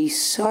seem to be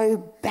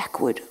so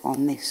backward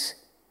on this.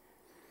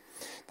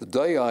 The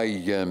day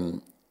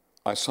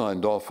I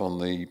signed off on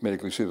the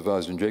medically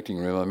supervised injecting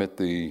room, I met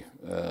the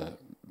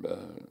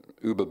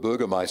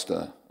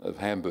Oberbürgermeister of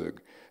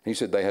Hamburg. He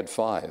said they had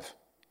 5,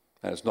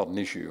 and it's not an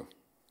issue.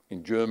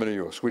 In Germany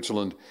or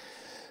Switzerland,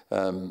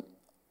 I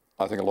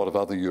think a lot of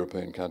other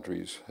European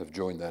countries have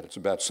joined that. It's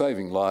about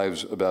saving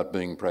lives, about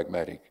being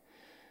pragmatic.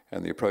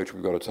 And the approach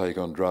we've got to take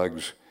on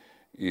drugs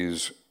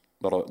is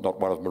not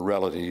one of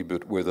morality,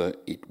 but whether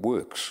it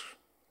works,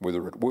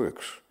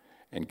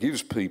 and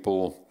gives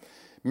people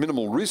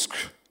minimal risk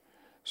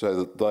so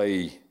that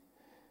they,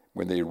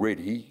 when they're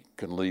ready,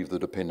 can leave the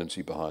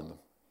dependency behind them.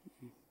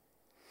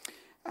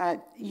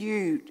 I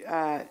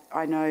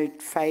know,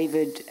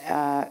 favoured,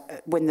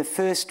 when the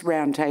first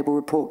roundtable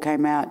report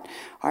came out,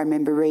 I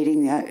remember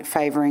reading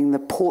favouring the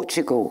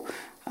Portugal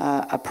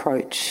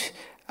approach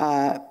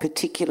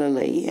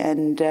particularly.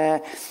 And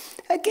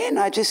again,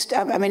 I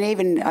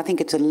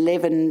think it's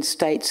 11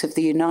 states of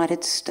the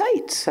United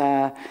States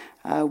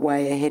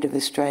way ahead of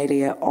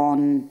Australia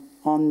on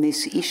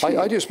this issue.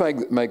 I just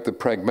make the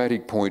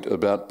pragmatic point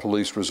about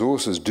police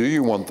resources. Do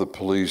you want the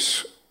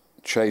police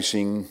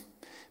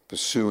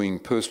pursuing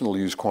personal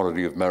use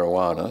quantity of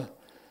marijuana,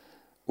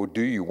 or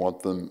do you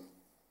want them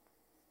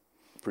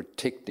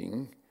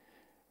protecting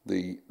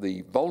the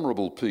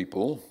vulnerable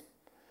people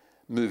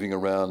moving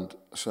around,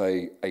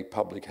 say, a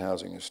public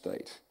housing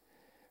estate,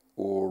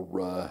 or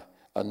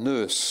a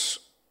nurse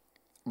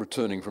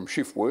returning from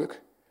shift work,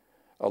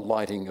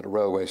 alighting at a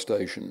railway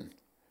station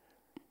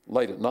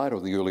late at night or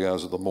the early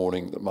hours of the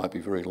morning that might be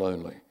very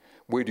lonely?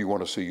 Where do you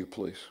want to see your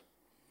police?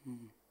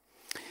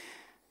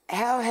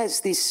 How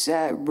has this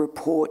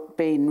report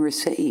been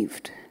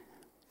received?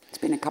 It's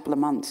been a couple of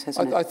months,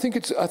 hasn't it? I think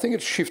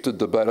it's shifted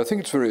debate. I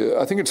think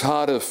it's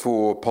harder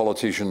for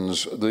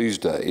politicians these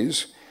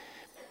days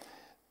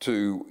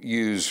to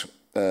use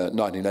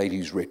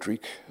 1980s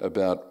rhetoric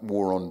about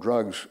war on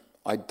drugs.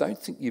 I don't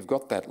think you've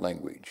got that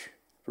language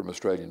from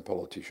Australian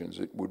politicians.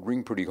 It would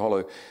ring pretty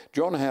hollow.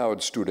 John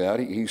Howard stood out.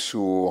 He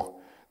saw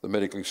the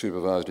medically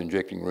supervised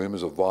injecting room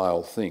as a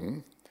vile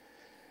thing.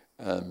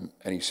 And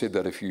he said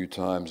that a few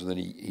times, and then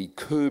he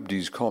curbed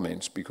his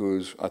comments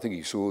because I think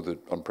he saw that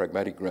on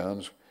pragmatic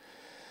grounds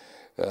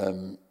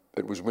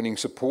it was winning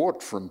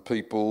support from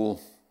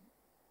people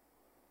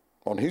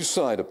on his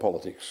side of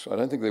politics. I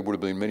don't think there would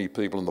have been many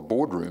people in the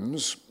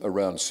boardrooms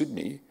around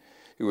Sydney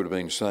who would have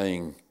been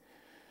saying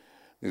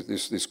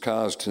this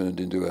car's turned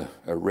into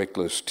a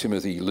reckless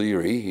Timothy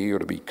Leary. He ought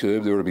to be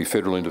curbed. There ought to be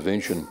federal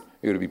intervention.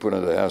 He ought to be put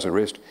under house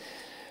arrest.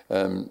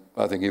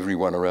 I think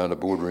everyone around a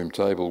boardroom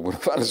table would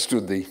have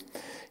understood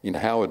in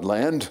Howard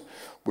land,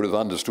 would have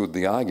understood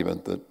the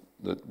argument that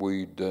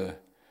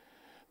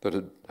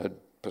had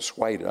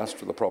persuaded us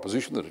to the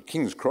proposition that at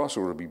King's Cross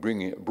ought to be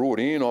brought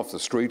in off the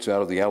streets,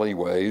 out of the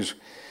alleyways,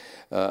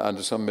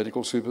 under some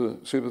medical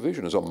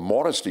supervision as a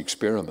modest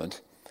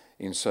experiment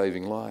in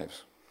saving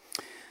lives.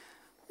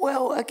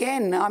 Well,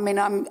 again, I mean,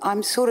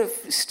 I'm sort of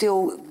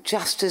still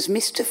just as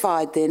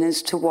mystified then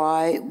as to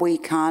why we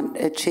can't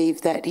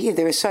achieve that here.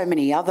 There are so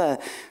many other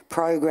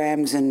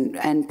programs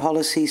and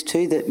policies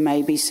too that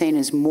may be seen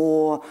as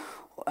more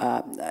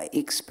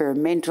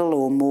experimental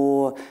or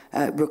more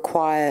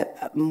require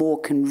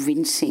more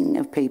convincing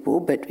of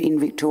people. But in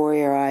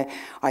Victoria,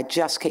 I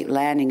just keep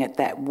landing at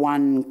that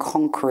one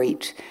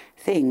concrete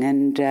thing,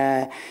 and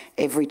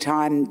every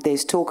time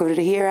there's talk of it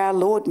here, our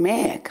Lord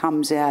Mayor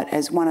comes out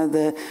as one of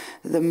the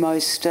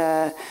most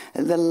the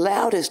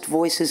loudest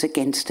voices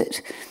against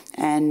it,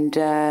 and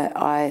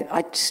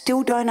I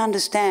still don't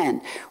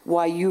understand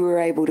why you were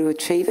able to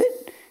achieve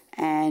it,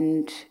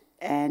 and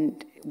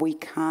we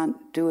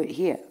can't do it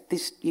here.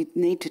 You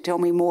need to tell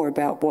me more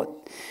about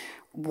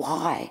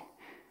why.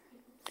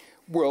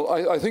 Well,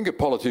 I think a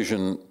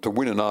politician, to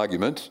win an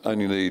argument,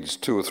 only needs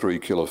 2 or 3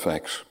 killer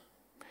facts.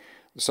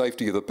 The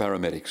safety of the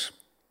paramedics,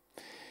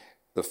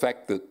 the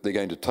fact that they're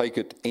going to take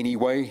it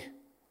anyway,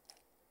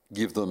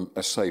 give them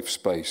a safe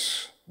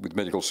space with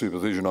medical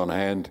supervision on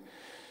hand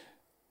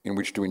in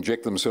which to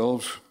inject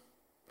themselves,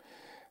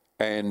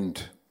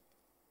 and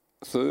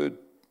third,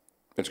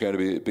 it's going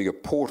to be a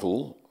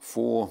portal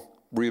for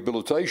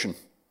rehabilitation,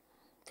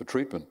 for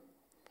treatment.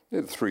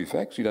 They're the 3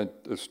 facts.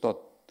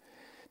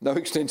 No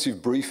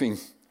extensive briefing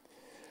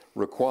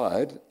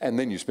required, and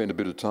then you spend a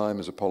bit of time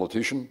as a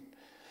politician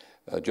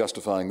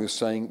justifying this,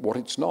 saying what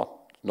it's not.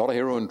 Not a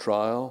heroin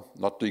trial,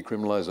 not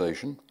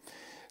decriminalisation.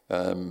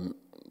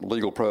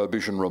 Legal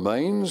prohibition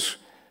remains.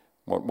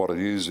 What it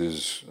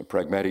is a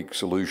pragmatic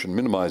solution,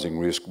 minimising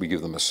risk. We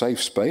give them a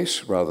safe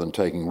space rather than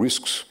taking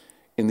risks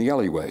in the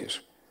alleyways.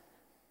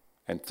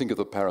 And think of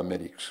the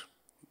paramedics.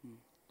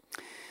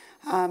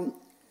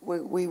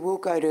 We will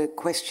go to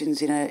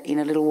questions in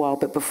a little while,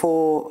 but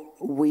before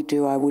we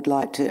do, I would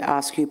like to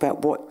ask you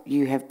about what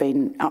you have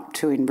been up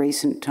to in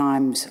recent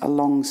times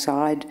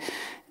alongside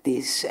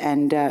this,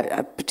 and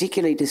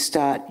particularly to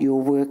start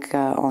your work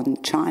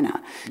on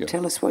China. Yep.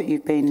 Tell us what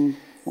you've been.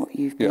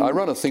 I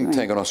run a think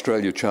tank on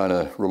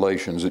Australia-China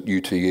relations at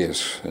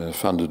UTS,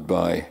 funded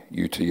by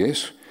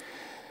UTS,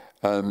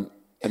 and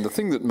the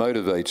thing that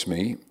motivates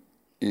me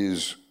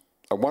is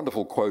a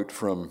wonderful quote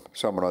from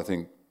someone I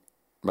think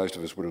most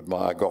of us would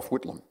admire, Gough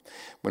Whitlam.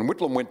 When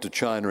Whitlam went to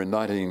China in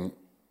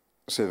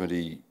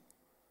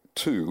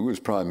 1972 as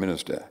Prime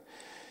Minister,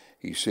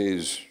 he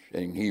says,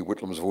 and you hear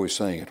Whitlam's voice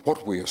saying it,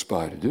 what we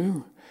aspire to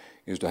do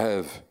is to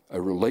have a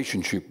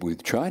relationship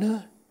with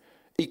China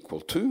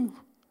equal to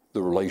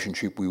the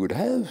relationship we would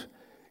have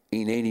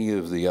in any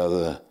of the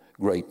other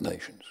great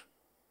nations.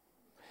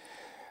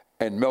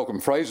 And Malcolm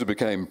Fraser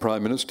became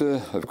Prime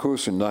Minister, of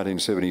course, in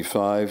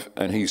 1975,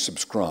 and he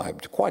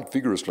subscribed quite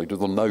vigorously to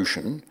the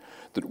notion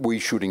that we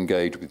should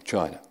engage with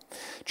China.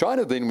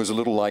 China then was a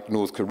little like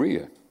North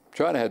Korea.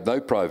 China had no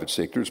private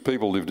sector. Its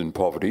people lived in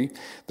poverty.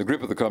 The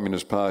grip of the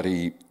Communist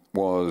Party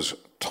was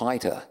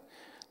tighter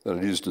than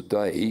it is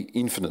today,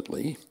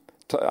 infinitely.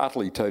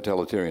 Utterly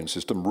totalitarian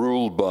system,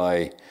 ruled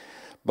by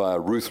a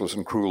ruthless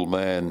and cruel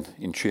man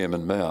in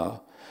Chairman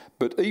Mao.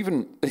 But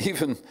even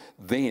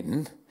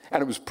then,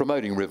 and it was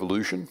promoting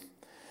revolution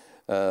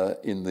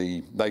in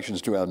the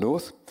nations to our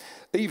north,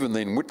 even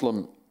then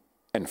Whitlam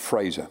and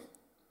Fraser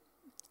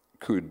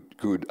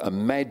could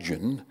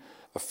imagine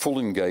a full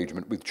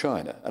engagement with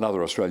China, and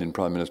other Australian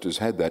Prime Ministers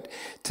had that.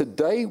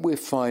 Today we're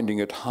finding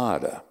it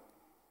harder.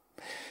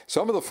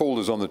 Some of the fault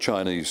is on the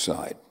Chinese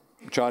side.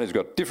 China's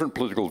got different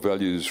political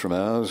values from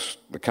ours.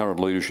 The current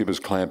leadership has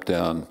clamped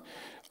down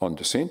on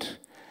dissent.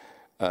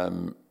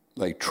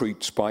 They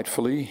treat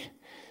spitefully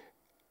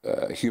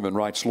human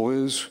rights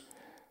lawyers,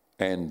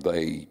 and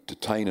they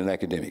detain an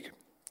academic.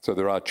 So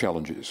there are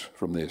challenges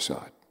from their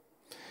side.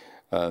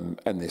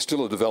 And they're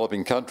still a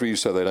developing country,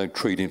 so they don't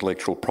treat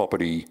intellectual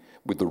property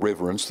with the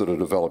reverence that a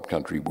developed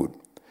country would.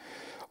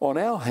 On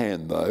our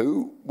hand,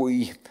 though,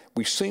 we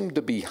seem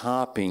to be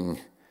harping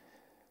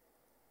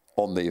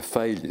on their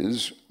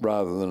failures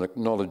rather than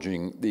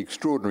acknowledging the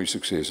extraordinary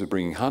success of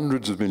bringing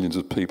hundreds of millions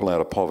of people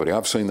out of poverty.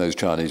 I've seen those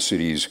Chinese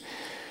cities,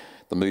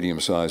 the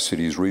medium-sized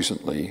cities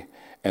recently,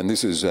 and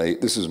this is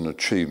an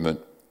achievement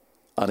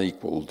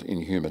unequalled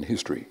in human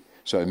history.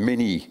 So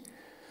many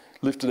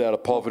lifted out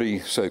of poverty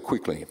so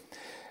quickly.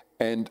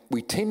 And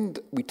we tend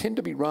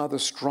to be rather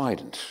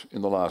strident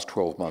in the last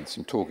 12 months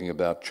in talking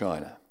about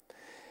China.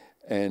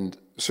 And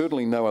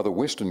certainly no other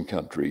Western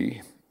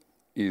country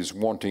is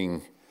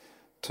wanting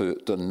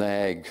to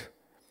nag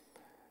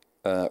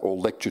or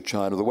lecture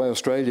China the way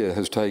Australia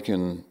has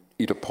taken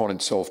it upon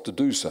itself to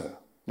do so.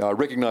 Now, I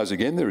recognise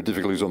again there are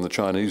difficulties on the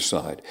Chinese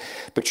side,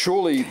 but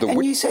surely the...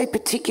 And you say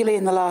particularly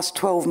in the last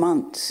 12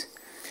 months?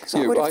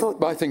 Yeah,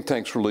 my think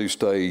tank's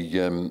released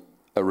a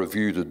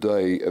review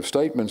today of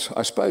statements,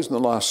 I suppose, in the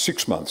last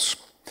 6 months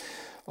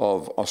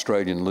of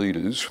Australian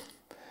leaders,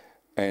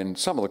 and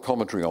some of the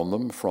commentary on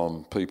them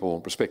from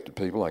people, respected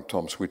people like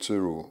Tom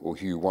Switzer or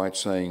Hugh White,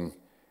 saying,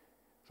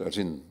 so it's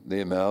in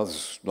their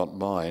mouths, not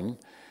mine,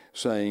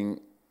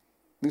 saying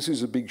this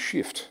is a big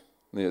shift,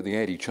 the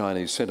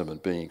anti-Chinese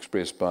sentiment being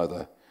expressed by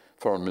the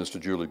Foreign Minister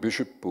Julie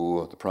Bishop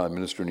or the Prime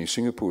Minister in his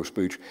Singapore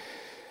speech,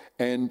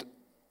 and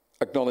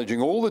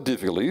acknowledging all the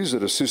difficulties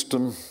that a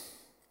system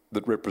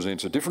that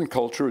represents a different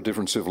culture, a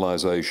different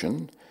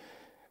civilisation,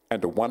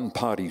 and a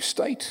one-party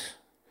state,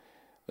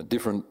 a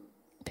different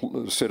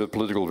set of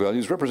political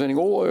values, representing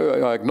all,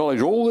 I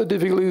acknowledge all the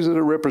difficulties that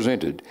are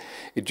represented.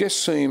 It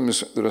just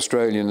seems that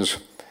Australians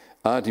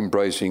aren't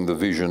embracing the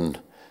vision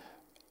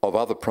of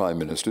other Prime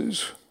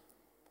Ministers,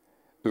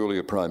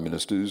 earlier Prime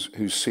Ministers,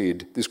 who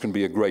said this can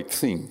be a great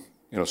thing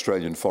in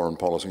Australian foreign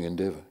policy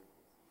endeavour.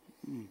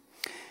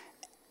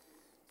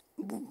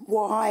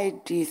 Why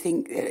do you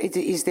think,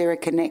 is there a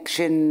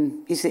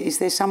connection, is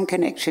there some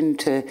connection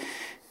to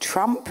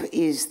Trump?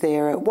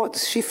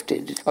 What's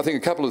shifted? I think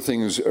a couple of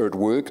things are at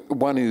work.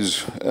 One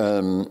is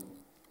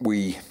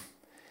we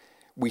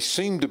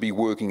seem to be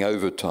working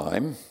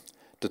overtime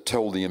to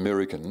tell the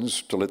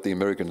Americans, to let the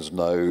Americans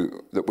know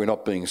that we're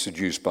not being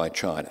seduced by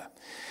China.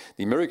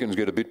 The Americans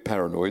get a bit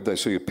paranoid. They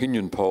see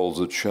opinion polls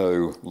that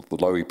show, the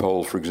Lowy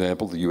poll, for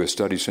example, the US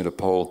Study Centre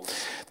poll,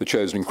 that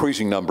shows an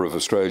increasing number of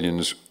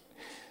Australians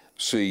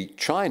see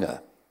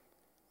China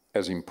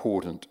as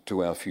important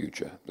to our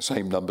future, the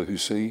same number who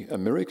see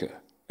America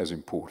as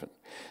important.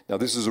 Now,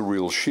 this is a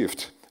real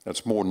shift.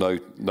 It's more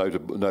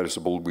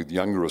noticeable with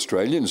younger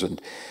Australians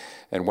and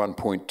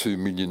 1.2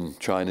 million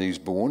Chinese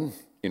born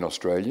in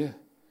Australia,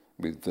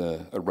 with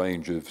a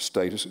range of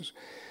statuses.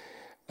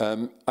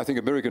 I think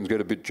Americans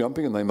get a bit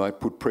jumpy and they might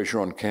put pressure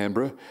on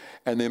Canberra,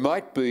 and there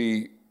might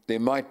be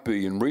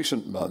in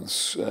recent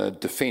months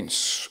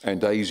defence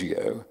and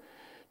ASIO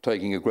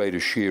taking a greater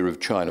share of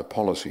China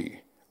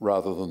policy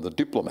rather than the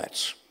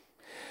diplomats.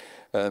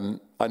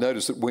 I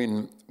noticed that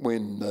when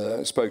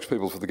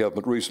spokespeople for the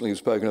government recently have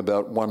spoken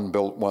about One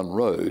Belt, One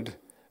Road,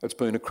 it's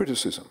been a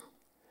criticism.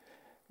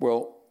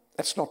 Well,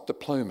 that's not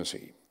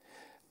diplomacy.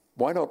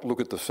 Why not look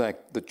at the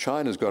fact that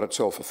China's got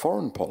itself a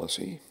foreign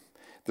policy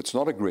that's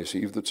not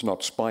aggressive, that's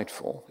not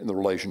spiteful in the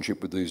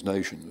relationship with these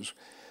nations,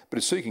 but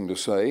is seeking to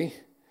say,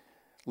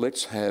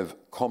 let's have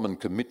common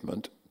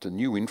commitment to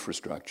new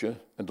infrastructure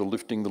and to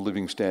lifting the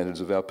living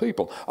standards of our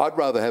people. I'd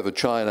rather have a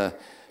China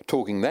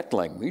talking that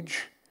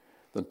language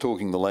than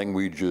talking the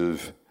language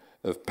of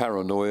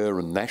paranoia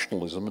and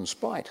nationalism and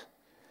spite.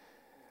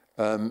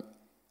 I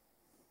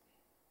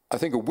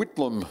think a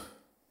Whitlam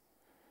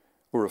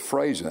or a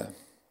Fraser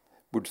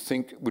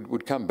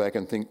would come back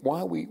and think,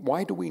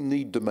 why do we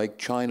need to make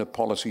China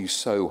policy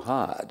so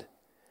hard?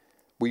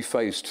 We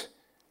faced,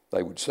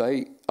 they would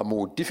say, a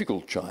more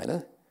difficult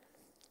China.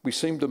 We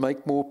seem to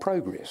make more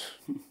progress.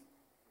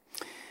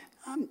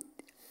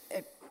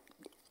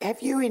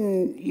 Have you,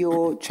 in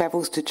your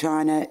travels to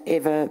China,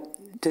 ever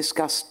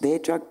discussed their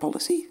drug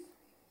policy?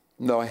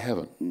 No, I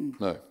haven't.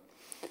 No.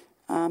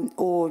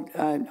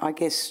 I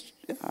guess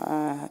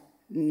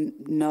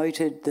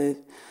noted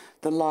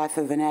the life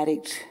of an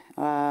addict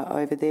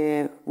over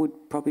there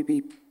would probably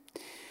be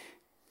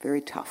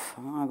very tough.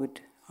 I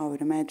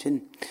would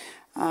imagine,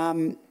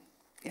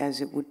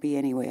 as it would be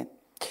anywhere.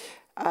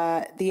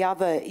 The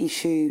other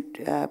issue,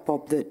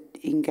 Bob, that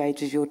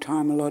engages your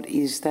time a lot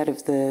is that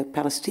of the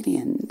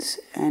Palestinians.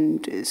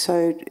 And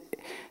so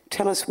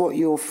tell us what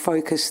your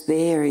focus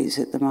there is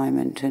at the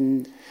moment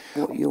and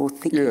what your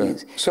thinking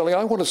is. Sally,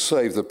 I want to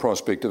save the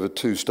prospect of a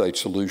two-state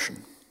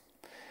solution.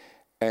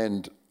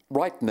 And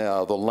right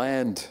now, the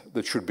land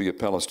that should be a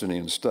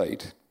Palestinian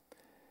state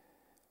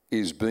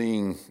is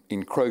being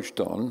encroached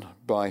on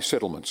by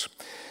settlements.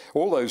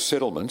 All those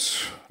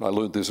settlements, I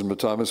learned this in my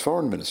time as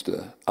Foreign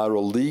Minister, are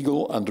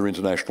illegal under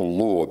international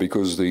law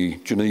because the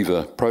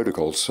Geneva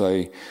Protocols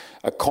say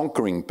a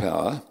conquering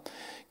power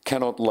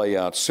cannot lay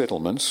out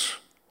settlements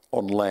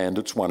on land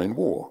it's won in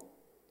war,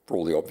 for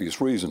all the obvious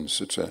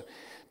reasons. It's an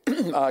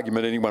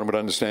argument anyone would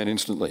understand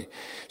instantly.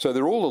 So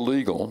they're all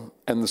illegal,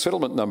 and the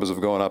settlement numbers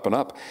have gone up and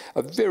up.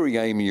 A very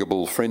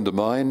amiable friend of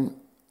mine,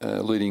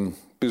 leading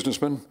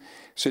businessman,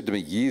 said to me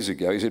years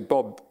ago, he said,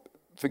 Bob,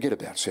 forget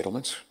about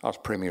settlements. I was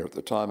Premier at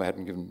the time, I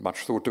hadn't given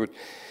much thought to it.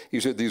 He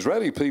said, the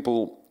Israeli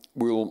people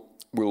will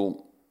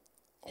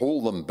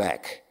haul them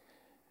back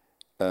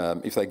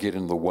if they get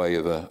in the way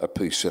of a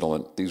peace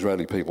settlement. The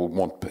Israeli people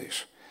want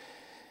peace.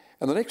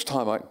 And the next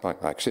time, I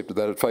accepted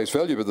that at face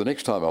value, but the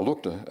next time I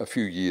looked a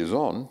few years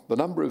on, the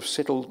number of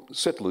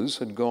settlers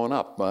had gone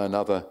up by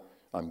another,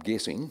 I'm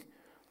guessing,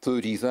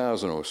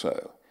 30,000 or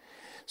so.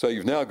 So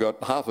you've now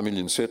got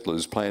 500,000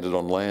 settlers planted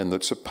on land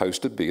that's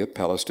supposed to be a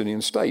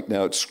Palestinian state.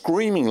 Now, it's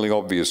screamingly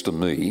obvious to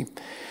me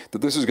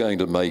that this is going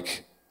to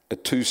make a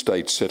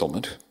two-state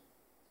settlement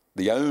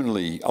the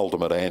only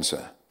ultimate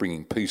answer,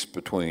 bringing peace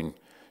between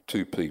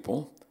two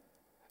people,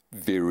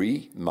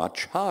 very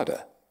much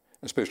harder,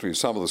 especially as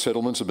some of the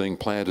settlements are being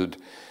planted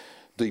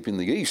deep in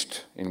the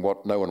east in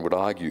what no one would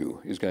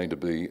argue is going to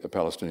be a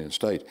Palestinian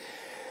state.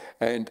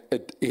 And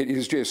it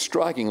is just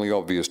strikingly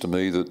obvious to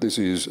me that this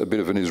is a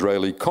bit of an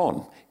Israeli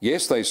con.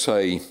 Yes, they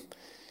say,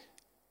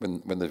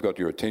 when they've got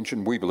your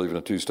attention, we believe in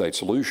a two-state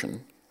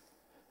solution,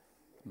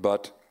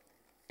 but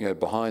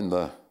behind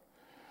the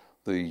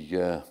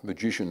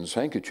magician's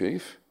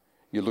handkerchief,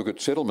 you look at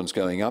settlements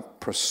going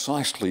up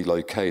precisely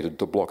located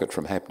to block it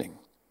from happening.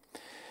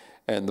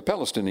 And the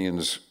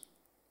Palestinians,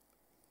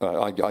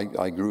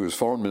 I grew as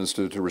Foreign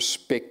Minister to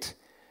respect,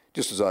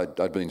 just as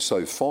I'd been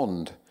so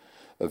fond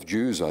of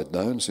Jews I'd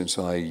known since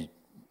I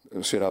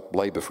set up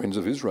Labour Friends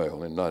of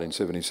Israel in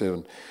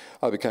 1977,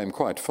 I became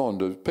quite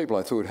fond of people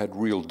I thought had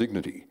real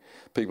dignity,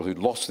 people who'd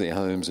lost their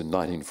homes in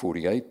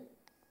 1948,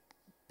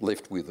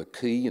 left with a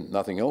key and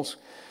nothing else,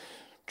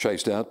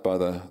 chased out by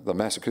the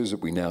massacres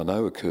that we now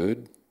know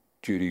occurred,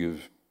 duty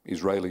of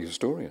Israeli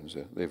historians.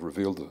 They've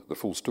revealed the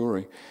full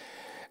story.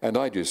 And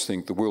I just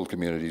think the world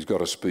community's got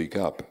to speak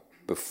up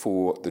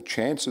before the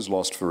chance is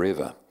lost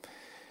forever.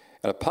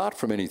 And apart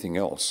from anything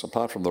else,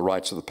 apart from the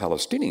rights of the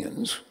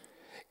Palestinians,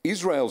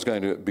 Israel's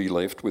going to be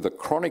left with a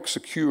chronic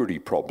security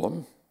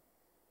problem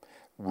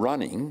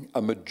running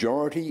a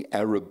majority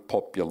Arab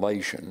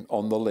population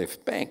on the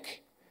left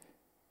bank.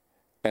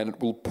 And it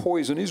will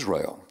poison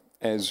Israel,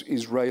 as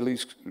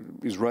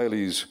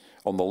Israelis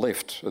on the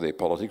left of their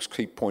politics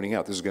keep pointing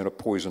out. This is going to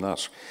poison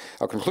us.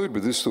 I'll conclude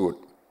with this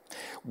thought.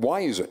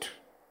 Why is it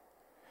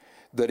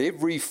that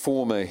every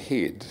former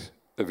head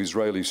of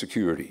Israeli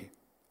security,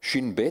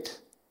 Shin Bet,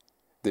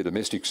 their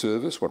domestic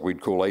service, what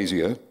we'd call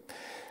ASIO,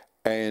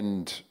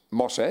 and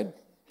Mossad,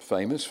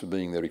 famous for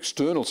being their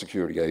external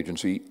security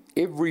agency,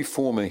 every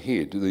former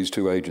head of these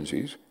two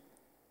agencies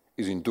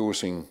is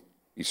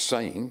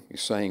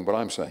saying what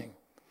I'm saying?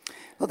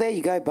 Well, there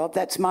you go, Bob.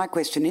 That's my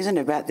question, isn't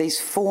it, about these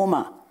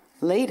former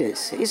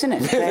leaders, isn't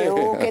it? They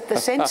all get the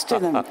sense to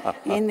them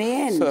in the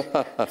end.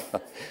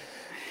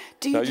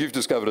 Now, you've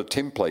discovered a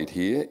template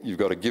here. You've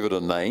got to give it a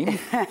name,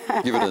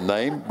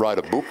 write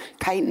a book.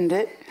 Patent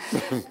it.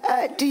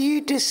 Do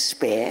you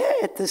despair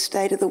at the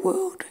state of the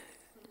world?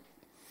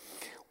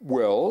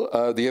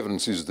 Well, the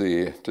evidence is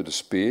there to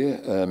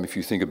despair. If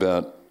you think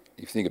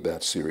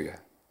about Syria,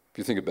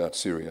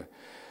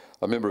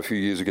 I remember a few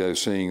years ago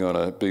seeing on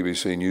a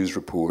BBC News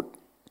report,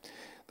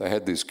 they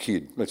had this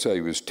kid, let's say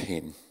he was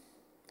 10.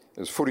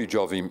 There's footage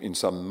of him in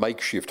some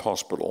makeshift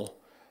hospital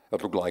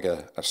that looked like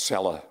a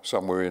cellar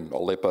somewhere in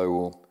Aleppo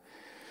or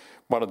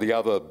one of the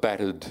other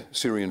battered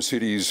Syrian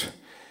cities,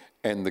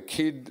 and the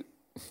kid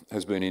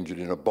has been injured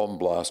in a bomb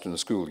blast in a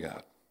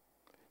schoolyard.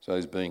 So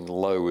he's being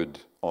lowered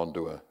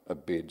onto a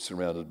bed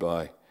surrounded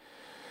by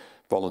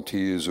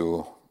volunteers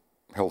or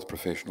health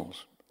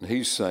professionals. And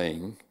he's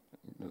saying,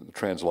 the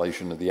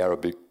translation of the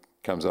Arabic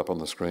comes up on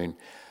the screen,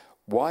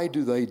 why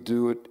do they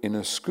do it in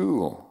a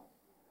school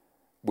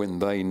when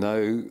they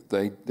know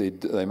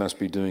they must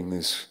be doing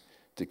this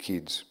to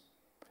kids?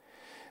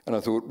 And I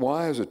thought,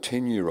 why is a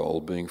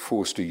 10-year-old being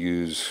forced to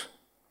use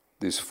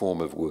this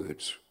form of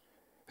words?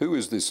 Who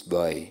is this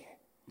they?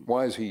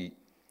 Why is he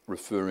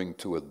referring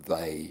to a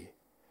they?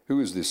 Who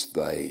is this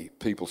they?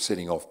 People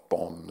setting off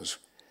bombs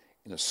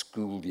in a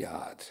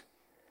schoolyard.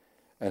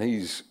 And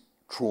he's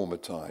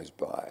traumatised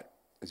by it.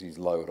 As he's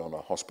lowered on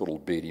a hospital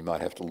bed, he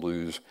might have to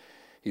lose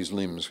his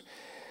limbs.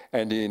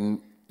 And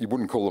you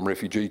wouldn't call them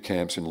refugee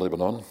camps in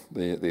Lebanon.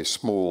 They're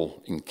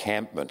small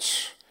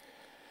encampments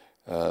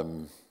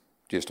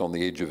just on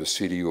the edge of a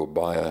city or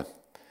by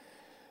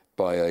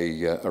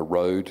a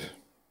road.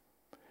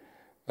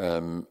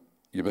 You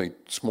meet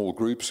small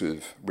groups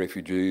of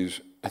refugees,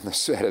 and the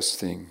saddest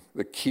thing,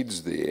 the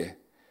kids there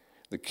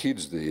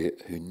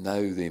who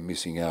know they're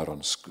missing out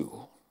on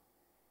school.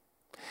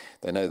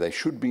 They know they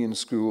should be in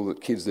school,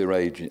 that kids their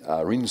age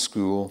are in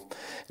school,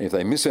 and if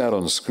they miss out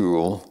on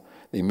school,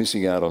 they're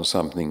missing out on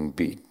something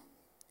big.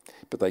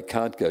 But they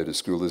can't go to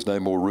school. There's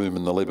no more room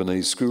in the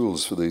Lebanese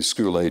schools for these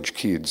school-age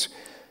kids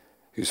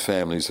whose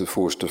families are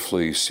forced to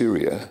flee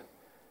Syria,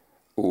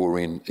 or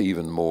in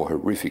even more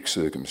horrific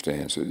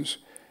circumstances,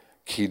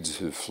 kids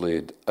have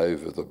fled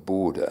over the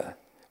border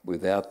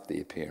without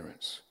their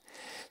parents.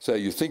 So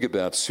you think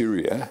about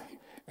Syria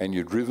and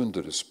you're driven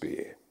to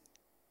despair.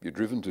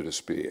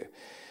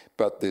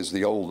 But there's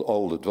the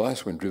old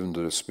advice, when driven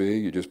to despair,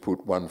 you just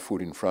put one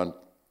foot in front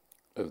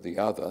of the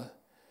other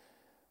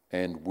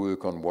and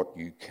work on what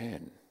you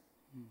can.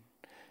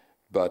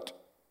 But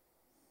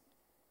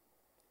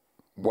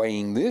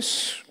weighing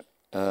this,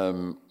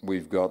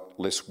 we've got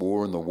less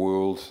war in the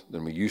world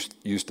than we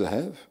used to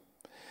have,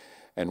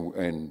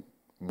 and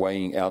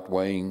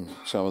outweighing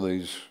some of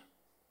these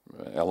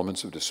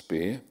elements of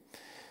despair,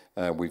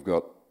 we've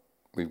got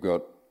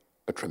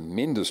a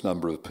tremendous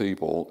number of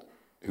people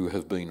who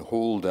have been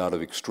hauled out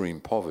of extreme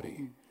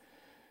poverty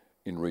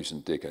in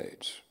recent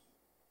decades.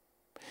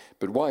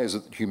 But why is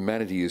it that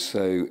humanity is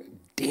so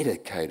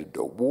dedicated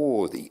to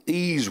war, the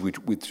ease with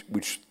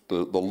which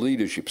the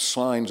leadership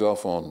signs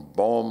off on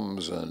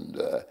bombs and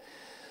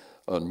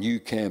on new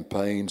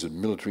campaigns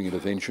and military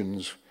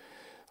interventions?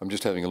 I'm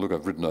just having a look.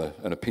 I've written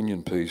an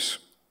opinion piece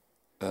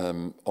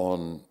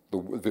on the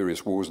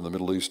various wars in the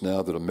Middle East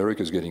now that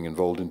America's getting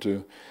involved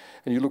into.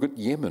 And you look at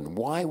Yemen.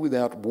 Why,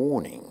 without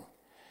warning,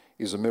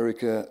 is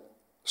America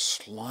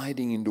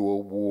sliding into a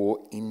war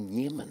in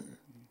Yemen?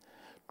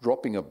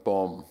 Dropping a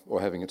bomb,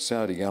 or having its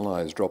Saudi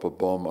allies drop a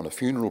bomb on a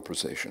funeral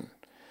procession,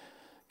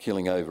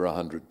 killing over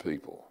 100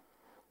 people.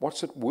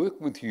 What's at work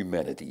with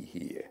humanity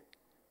here?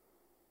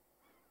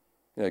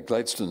 You know,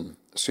 Gladstone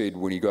said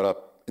when he got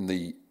up in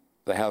the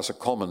House of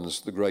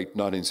Commons, the great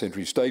 19th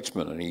century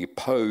statesman, and he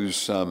opposed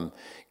some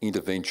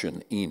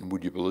intervention in,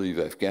 would you believe,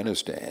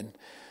 Afghanistan.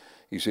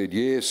 He said,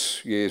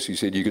 yes, he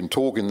said, you can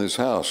talk in this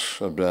house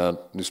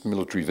about this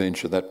military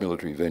venture, that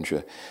military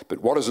venture,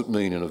 but what does it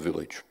mean in a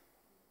village?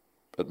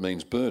 It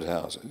means burnt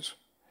houses,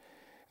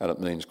 and it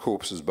means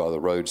corpses by the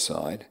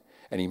roadside,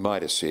 and he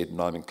might have said, and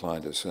I'm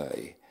inclined to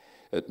say,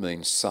 it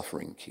means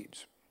suffering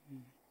kids.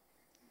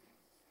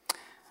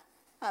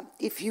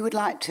 If you would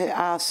like to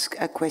ask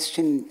a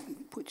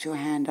question, put your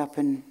hand up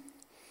and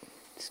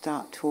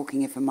start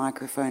talking if a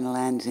microphone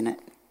lands in it.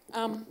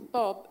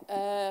 Bob,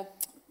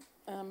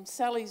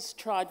 Sally's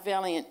tried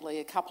valiantly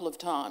a couple of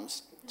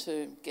times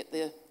to get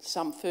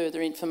some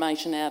further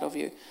information out of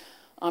you.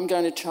 I'm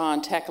going to try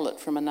and tackle it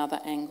from another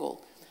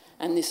angle.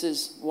 And this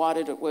is, why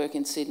did it work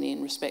in Sydney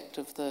in respect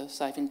of the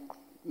safe and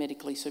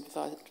medically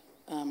supervised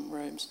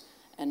rooms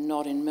and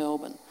not in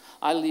Melbourne?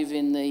 I live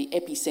in the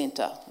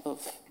epicentre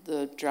of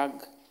the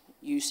drug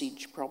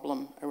usage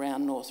problem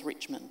around North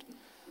Richmond.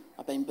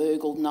 I've been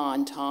burgled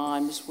 9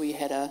 times. We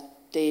had a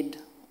dead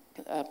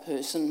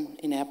person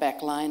in our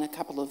back lane a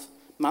couple of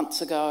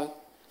months ago,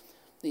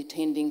 the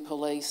attending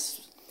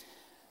police.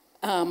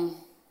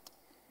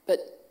 But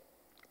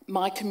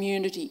my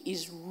community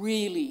is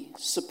really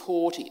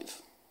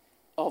supportive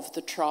of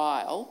the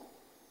trial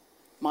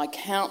My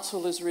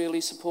council is really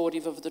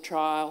supportive of the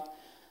trial.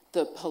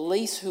 The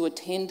police who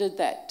attended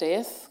that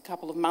death a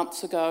couple of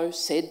months ago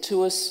said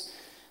to us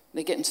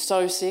they're getting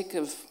so sick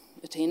of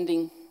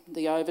attending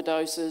the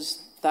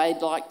overdoses,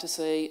 they'd like to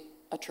see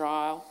a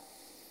trial.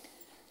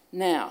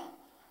 Now,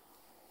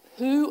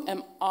 who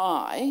am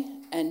I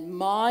and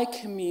my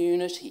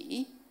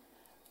community,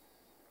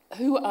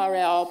 who are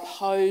our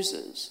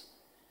opposers?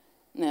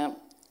 Now,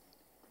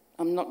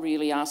 I'm not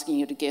really asking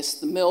you to guess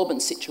the Melbourne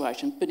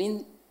situation, but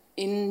in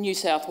New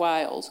South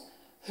Wales,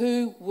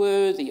 who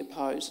were the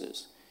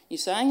opposers? You're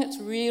saying it's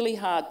really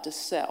hard to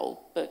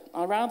sell, but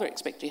I rather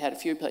expect you had a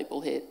few people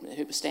here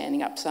who were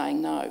standing up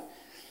saying no.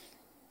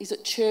 Is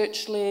it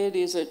church-led?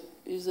 Is it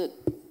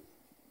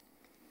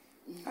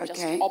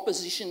just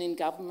opposition in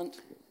government?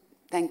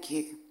 Thank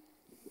you.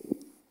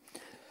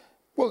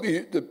 Well,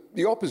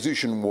 the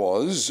opposition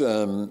was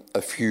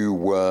a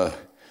few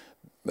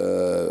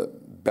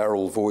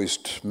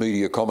barrel-voiced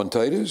media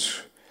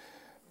commentators,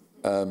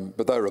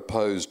 but they were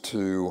opposed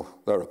to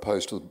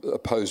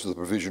the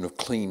provision of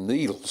clean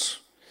needles.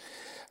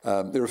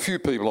 There are a few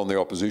people on the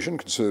opposition,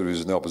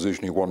 Conservatives in the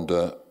opposition, who wanted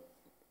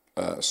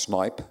to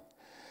snipe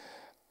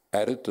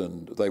at it,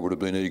 and they would have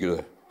been eager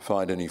to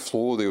find any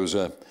flaw. There was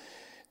a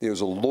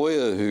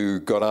lawyer who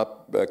got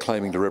up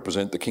claiming to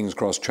represent the King's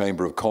Cross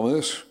Chamber of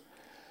Commerce,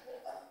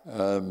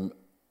 but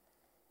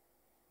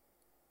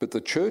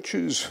the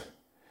churches,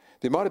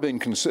 there would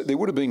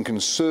have been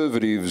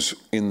conservatives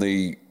in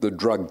the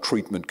drug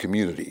treatment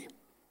community,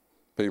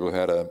 people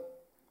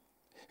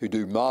who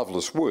do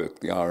marvellous work.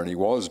 The irony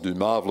was, do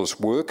marvellous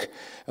work,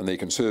 and their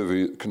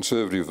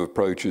conservative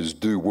approaches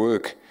do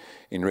work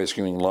in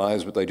rescuing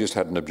lives, but they just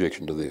had an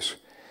objection to this.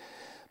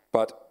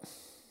 But,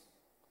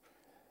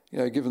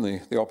 given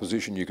the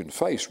opposition you can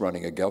face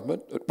running a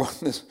government,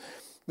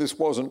 this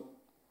wasn't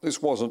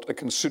a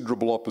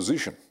considerable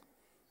opposition.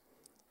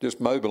 Just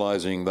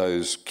mobilising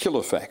those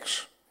killer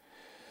facts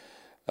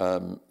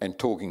and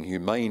talking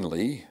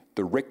humanely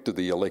direct to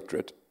the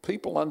electorate,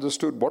 people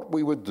understood what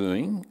we were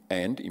doing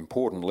and,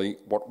 importantly,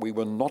 what we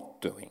were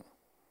not doing.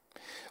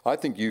 I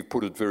think you've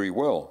put it very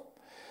well.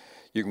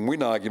 You can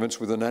win arguments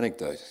with an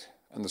anecdote.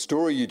 And the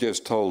story you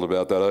just told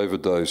about that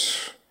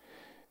overdose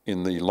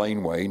in the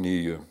laneway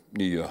near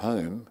your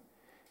home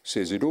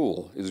says it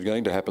all. Is it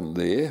going to happen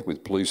there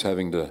with police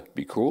having to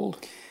be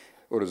called?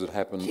 Or does it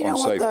happen on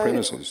safe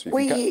premises?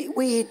 We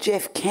hear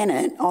Jeff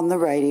Kennett on the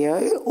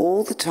radio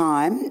all the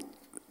time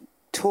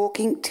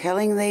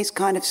telling these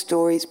kind of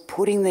stories,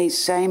 putting these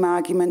same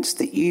arguments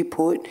that you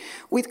put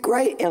with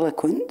great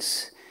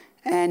eloquence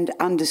and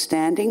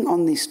understanding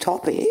on this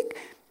topic.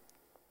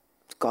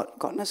 It's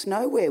gotten us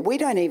nowhere. We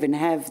don't even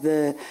have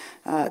the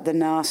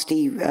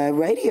nasty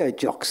radio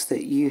jocks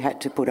that you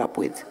had to put up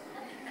with.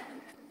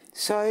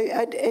 So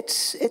it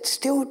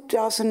still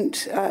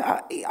doesn't...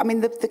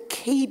 the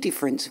key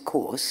difference, of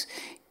course,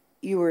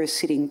 you were a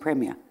sitting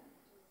premier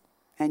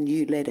and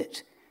you led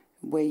it.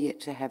 We're yet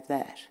to have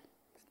that.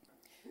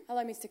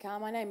 Hello, Mr. Carr.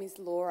 My name is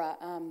Laura.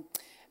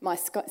 My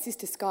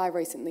sister Sky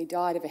recently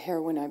died of a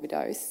heroin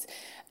overdose,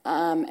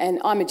 and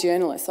I'm a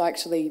journalist. So I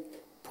actually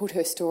put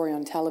her story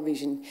on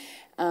television.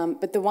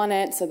 But the one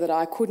answer that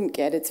I couldn't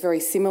get, it's very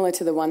similar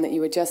to the one that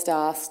you were just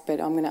asked, but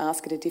I'm going to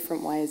ask it a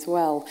different way as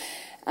well,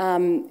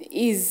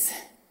 is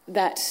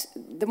that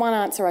the one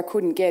answer I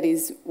couldn't get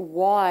is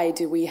why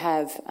do we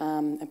have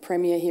a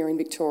Premier here in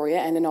Victoria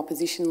and an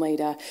opposition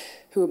leader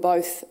who are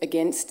both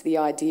against the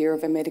idea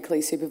of a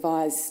medically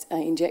supervised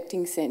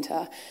injecting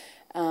centre?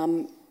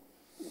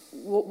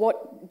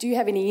 What do you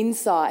have any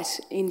insight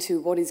into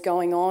what is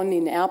going on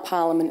in our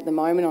parliament at the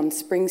moment on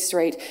Spring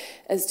Street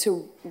as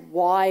to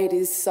why it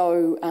is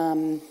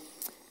so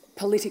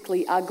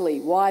politically ugly,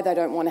 why they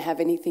don't want to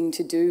have anything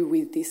to do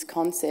with this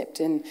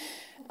concept, and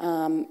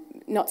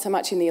not so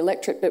much in the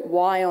electorate, but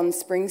why on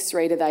Spring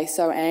Street are they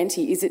so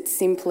anti? Is it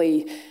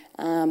simply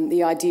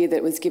the idea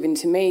that was given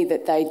to me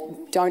that they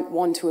don't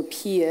want to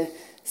appear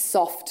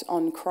soft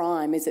on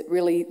crime? Is it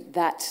really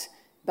that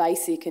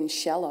basic and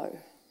shallow?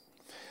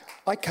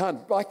 I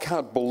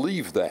can't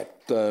believe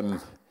that.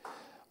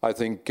 I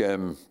think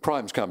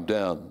crime's come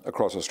down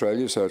across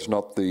Australia, so it's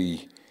not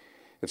the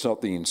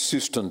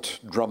insistent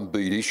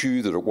drumbeat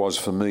issue that it was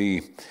for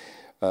me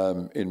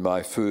in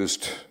my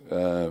first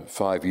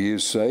 5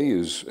 years, say,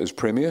 as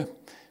Premier.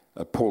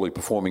 A poorly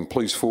performing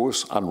police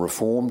force,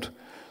 unreformed,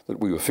 that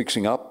we were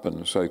fixing up,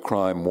 and so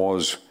crime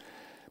was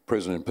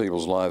present in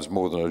people's lives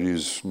more than it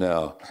is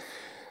now.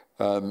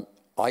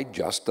 I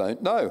just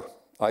don't know.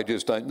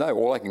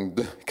 All I can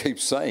keep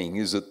saying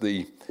is that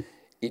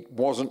it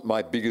wasn't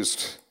my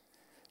biggest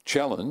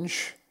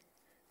challenge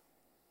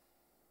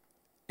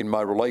in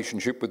my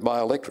relationship with my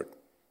electorate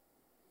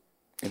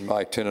in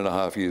my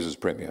 10.5 years as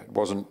Premier. It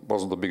wasn't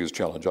the biggest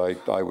challenge.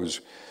 I was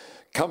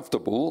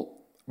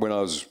comfortable when I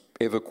was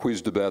ever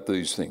quizzed about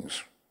these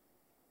things,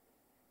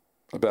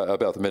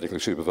 about the medically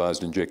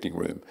supervised injecting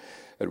room.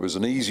 It was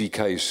an easy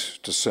case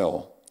to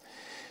sell.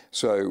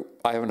 So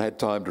I haven't had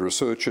time to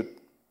research it.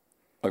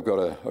 I've got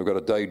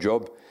a day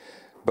job,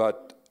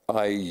 but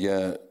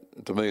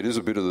to me it is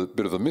a bit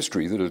of a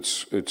mystery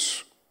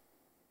that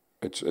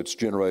it's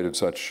generated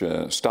such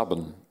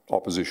stubborn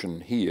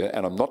opposition here,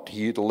 and I'm not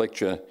here to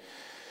lecture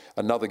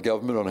another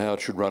government on how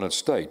it should run its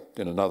state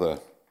in another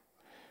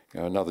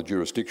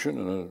jurisdiction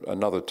and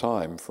another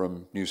time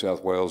from New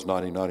South Wales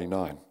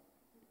 1999.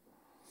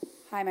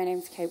 Hi, my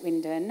name's Kate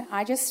Winden.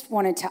 I just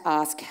wanted to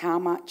ask how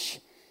much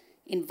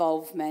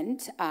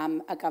involvement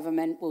a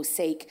government will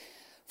seek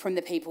from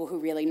the people who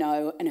really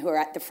know and who are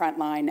at the front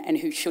line and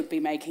who should be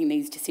making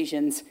these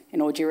decisions,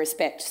 in all due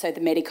respect. So the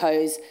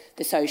medicos,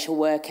 the social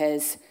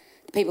workers,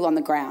 the people on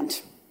the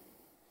ground.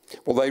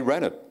 Well, they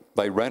ran it.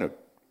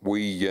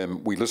 We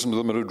listened to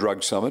them at a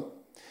drug summit.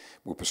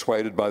 We were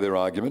persuaded by their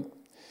argument.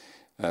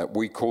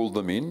 We called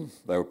them in.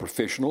 They were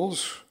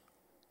professionals.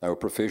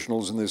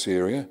 In this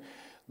area.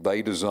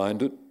 They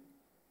designed it.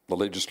 The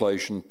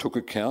legislation took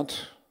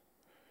account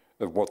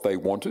of what they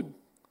wanted,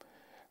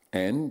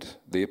 and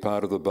their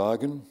part of the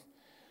bargain,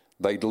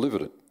 they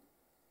delivered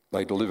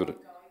it.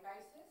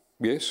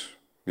 Yes,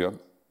 yeah.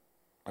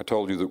 I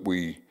told you that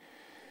we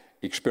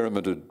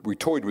experimented, we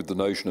toyed with the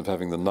notion of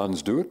having the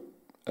nuns do it,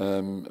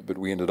 but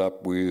we ended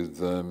up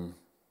with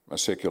a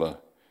secular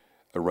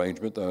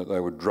arrangement. They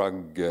were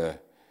drug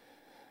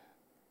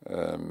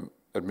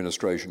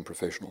administration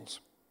professionals.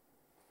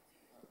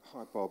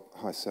 Hi, Bob.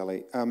 Hi,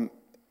 Sally.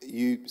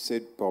 You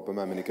said, Bob, a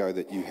moment ago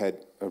that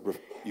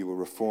you were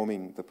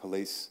reforming the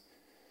police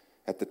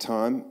at the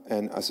time,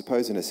 and I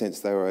suppose in a sense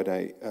they were at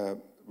a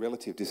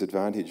relative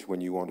disadvantage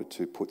when you wanted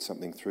to put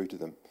something through to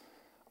them.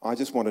 I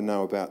just want to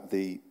know about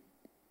the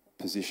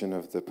position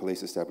of the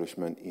police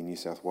establishment in New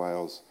South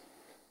Wales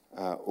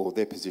or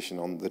their position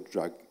on the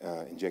drug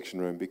injection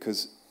room,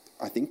 because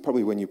I think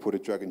probably when you put a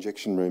drug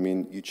injection room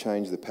in, you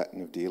change the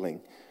pattern of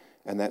dealing,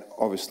 and that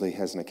obviously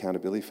has an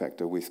accountability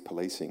factor with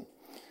policing.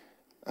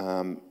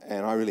 And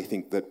I really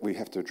think that we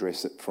have to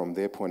address it from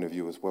their point of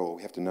view as well.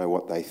 We have to know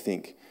what they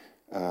think.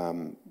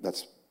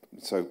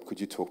 So could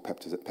you talk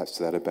perhaps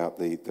to that about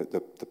the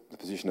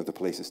position of the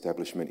police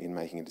establishment in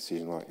making a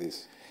decision like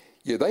this?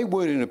 Yeah, they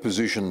weren't in a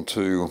position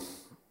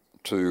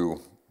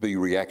to be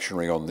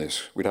reactionary on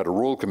this. We'd had a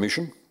Royal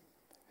Commission.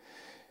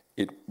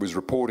 It was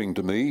reporting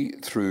to me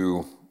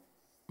through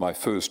my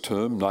first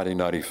term,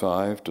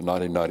 1995 to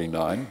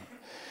 1999.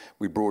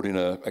 We brought in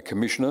a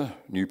commissioner,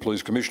 new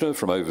police commissioner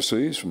from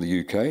overseas, from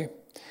the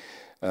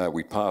UK.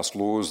 We passed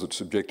laws that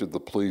subjected the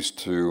police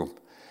to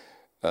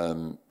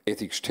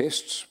ethics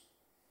tests,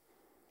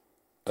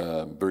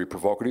 very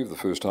provocative, the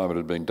first time it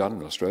had been done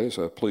in Australia.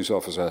 So a police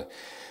officer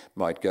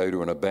might go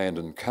to an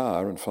abandoned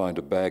car and find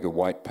a bag of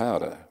white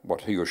powder.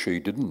 What he or she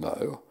didn't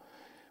know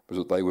was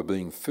that they were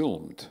being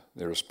filmed.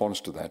 Their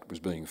response to that was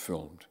being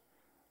filmed,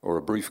 or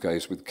a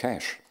briefcase with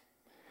cash.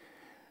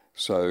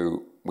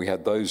 So we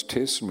had those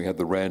tests, and we had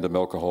the random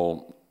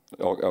alcohol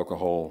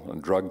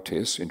and drug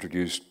tests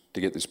introduced to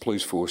get this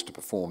police force to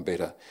perform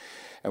better.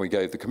 And we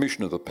gave the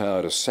Commissioner the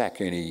power to sack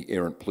any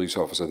errant police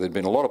officer. There'd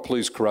been a lot of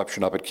police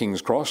corruption up at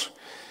King's Cross.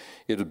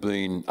 It had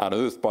been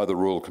unearthed by the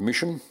Royal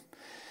Commission.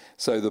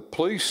 So the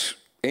police,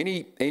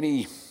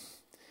 any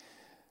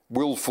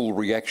willful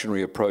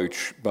reactionary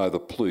approach by the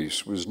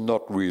police was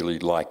not really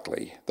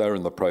likely. They were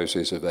in the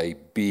process of a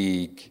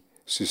big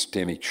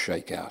systemic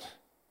shakeout.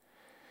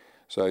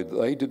 So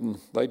they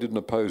didn't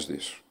oppose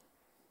this.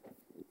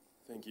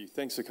 Thank you.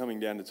 Thanks for coming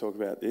down to talk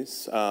about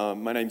this.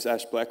 My name's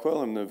Ash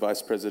Blackwell. I'm the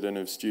Vice President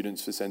of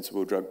Students for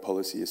Sensible Drug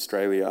Policy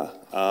Australia.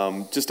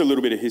 Just a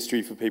little bit of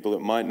history for people that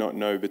might not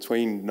know.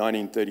 Between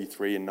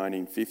 1933 and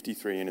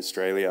 1953 in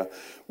Australia,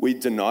 we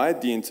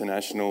denied the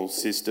international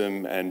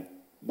system, and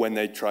when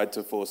they tried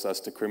to force us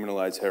to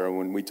criminalise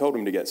heroin, we told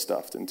them to get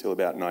stuffed until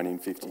about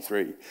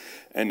 1953.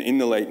 And in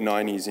the late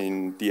 90s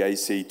in the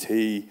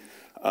ACT,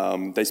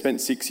 they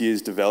spent 6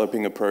 years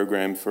developing a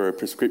program for a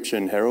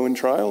prescription heroin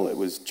trial. It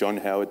was John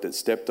Howard that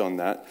stepped on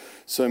that.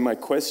 So my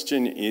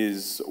question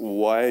is,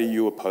 why are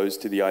you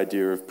opposed to the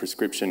idea of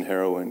prescription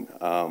heroin?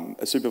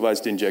 A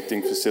supervised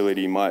injecting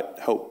facility might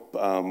help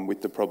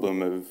with the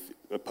problem of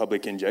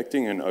public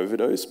injecting and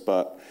overdose,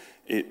 but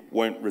it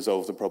won't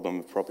resolve the problem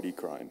of property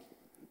crime.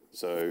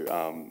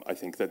 So I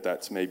think that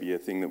that's maybe a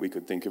thing that we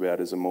could think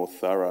about as a more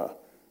thorough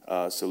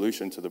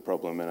solution to the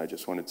problem, and I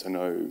just wanted to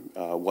know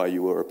why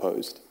you were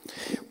opposed.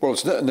 Well,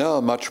 it's now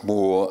a much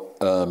more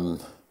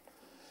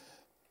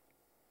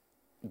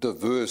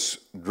diverse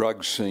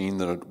drug scene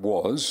than it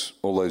was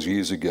all those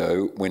years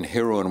ago when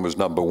heroin was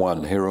number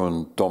one.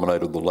 Heroin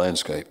dominated the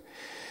landscape.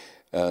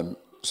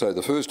 So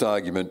the first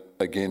argument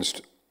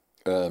against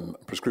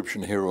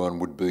prescription heroin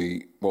would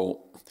be,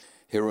 well,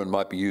 heroin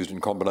might be used in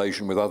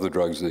combination with other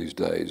drugs these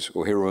days,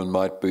 or heroin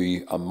might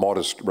be a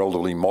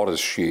relatively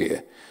modest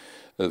share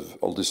of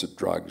illicit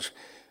drugs.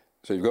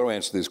 So you've got to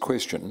answer this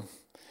question: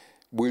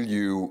 Will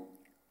you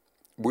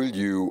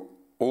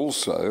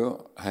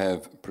also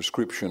have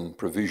prescription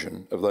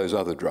provision of those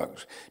other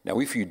drugs? Now,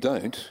 if you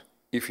don't,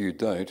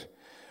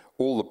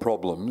 all the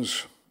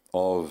problems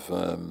of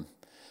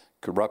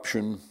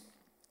corruption,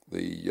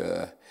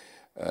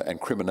 and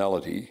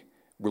criminality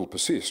will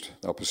persist.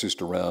 They'll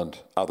persist around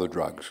other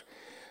drugs.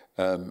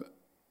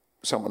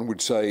 Someone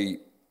would say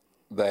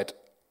that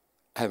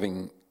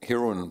having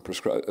heroin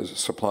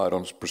supplied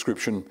on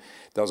prescription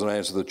doesn't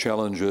answer the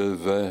challenge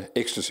of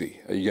ecstasy.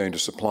 Are you going to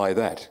supply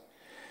that?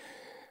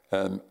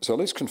 So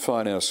let's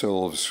confine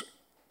ourselves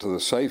to the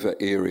safer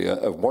area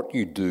of what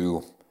you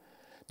do,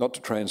 not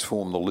to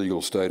transform the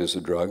legal status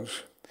of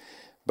drugs,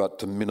 but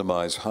to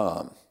minimise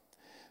harm.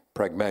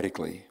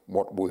 Pragmatically,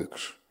 what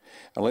works?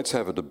 And let's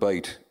have a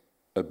debate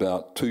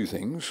about two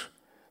things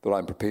that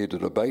I'm prepared to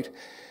debate.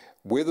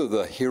 Whether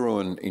the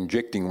heroin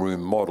injecting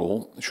room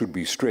model should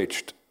be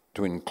stretched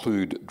to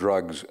include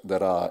drugs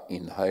that are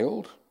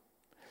inhaled.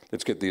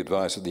 Let's get the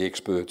advice of the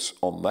experts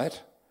on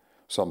that.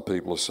 Some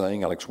people are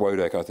saying, Alex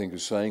Wodak I think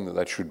is saying that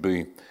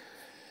the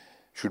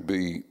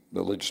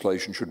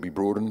legislation should be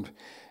broadened.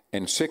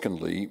 And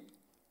secondly,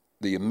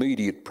 the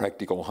immediate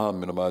practical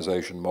harm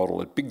minimisation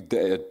model at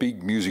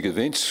big music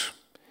events,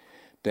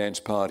 dance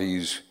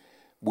parties,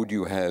 would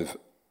you have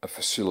a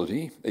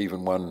facility,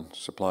 even one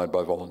supplied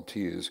by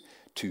volunteers,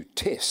 to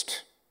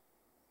test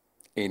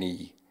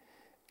any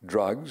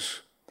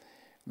drugs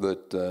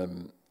that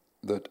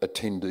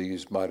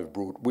attendees might have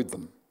brought with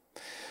them?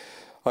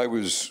 I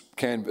was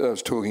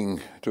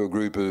talking to a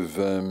group of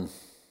a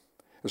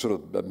sort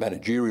of a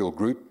managerial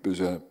group as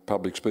a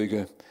public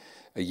speaker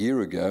a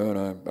year ago,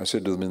 and I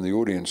said to them in the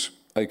audience,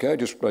 "Okay, I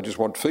just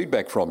want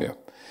feedback from you.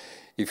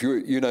 If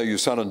you know your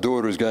son and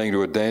daughter is going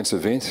to a dance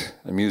event,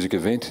 a music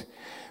event,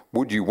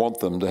 would you want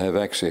them to have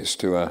access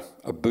to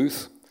a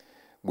booth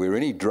where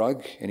any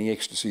drug, any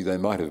ecstasy they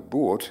might have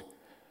bought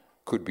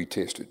could be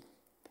tested?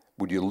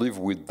 Would you live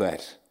with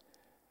that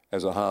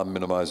as a harm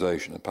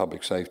minimisation, a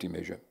public safety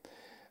measure?"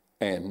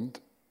 And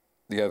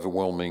the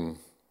overwhelming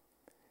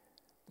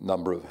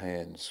number of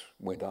hands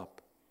went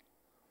up.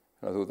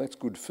 And I thought, that's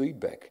good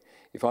feedback.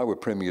 If I were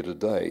Premier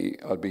today,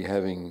 I'd be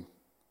having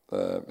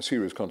a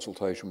serious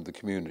consultation with the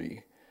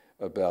community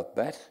about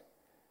that.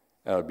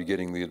 And I'd be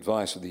getting the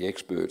advice of the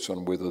experts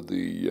on whether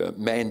the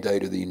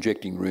mandate of the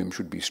injecting room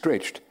should be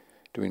stretched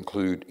to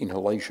include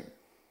inhalation.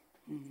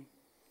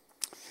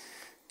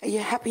 Are you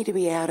happy to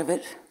be out of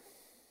it?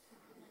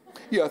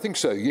 Yeah, I think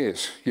so,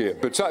 yes. Yeah,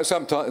 but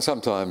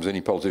sometimes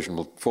any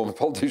former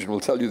politician will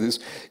tell you this,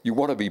 you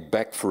want to be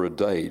back for a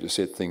day to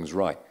set things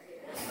right.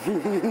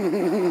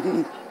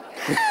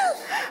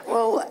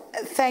 Well,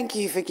 thank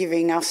you for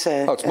giving us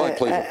it's my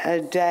pleasure.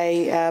 a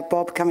day,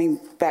 Bob, coming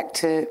back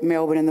to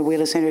Melbourne and the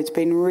Wheeler Centre. It's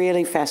been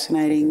really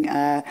fascinating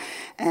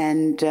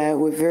and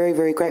we're very,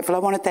 very grateful. I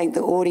want to thank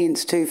the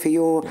audience too for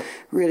your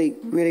really,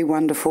 really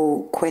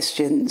wonderful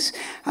questions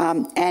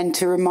and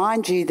to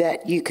remind you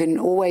that you can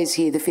always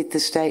hear the Fifth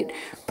Estate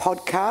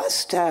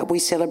podcast. We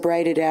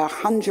celebrated our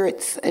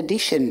 100th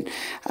edition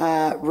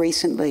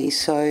recently,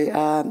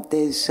 so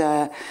there's...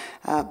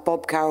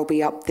 Bob Carr will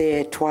be up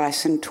there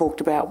twice and talked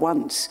about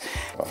once.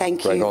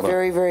 Thank you honour.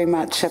 very, very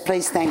much. So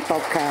please thank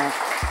Bob Carr.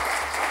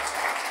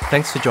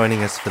 Thanks for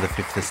joining us for the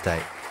Fifth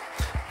Estate.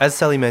 As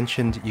Sally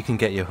mentioned, you can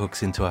get your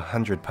hooks into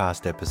 100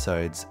 past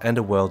episodes and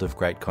a world of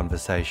great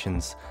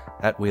conversations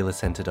at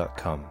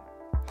wheelercentre.com.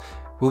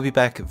 We'll be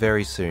back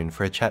very soon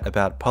for a chat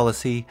about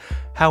policy,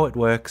 how it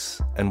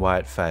works and why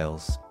it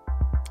fails.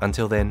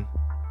 Until then,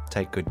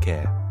 take good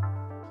care.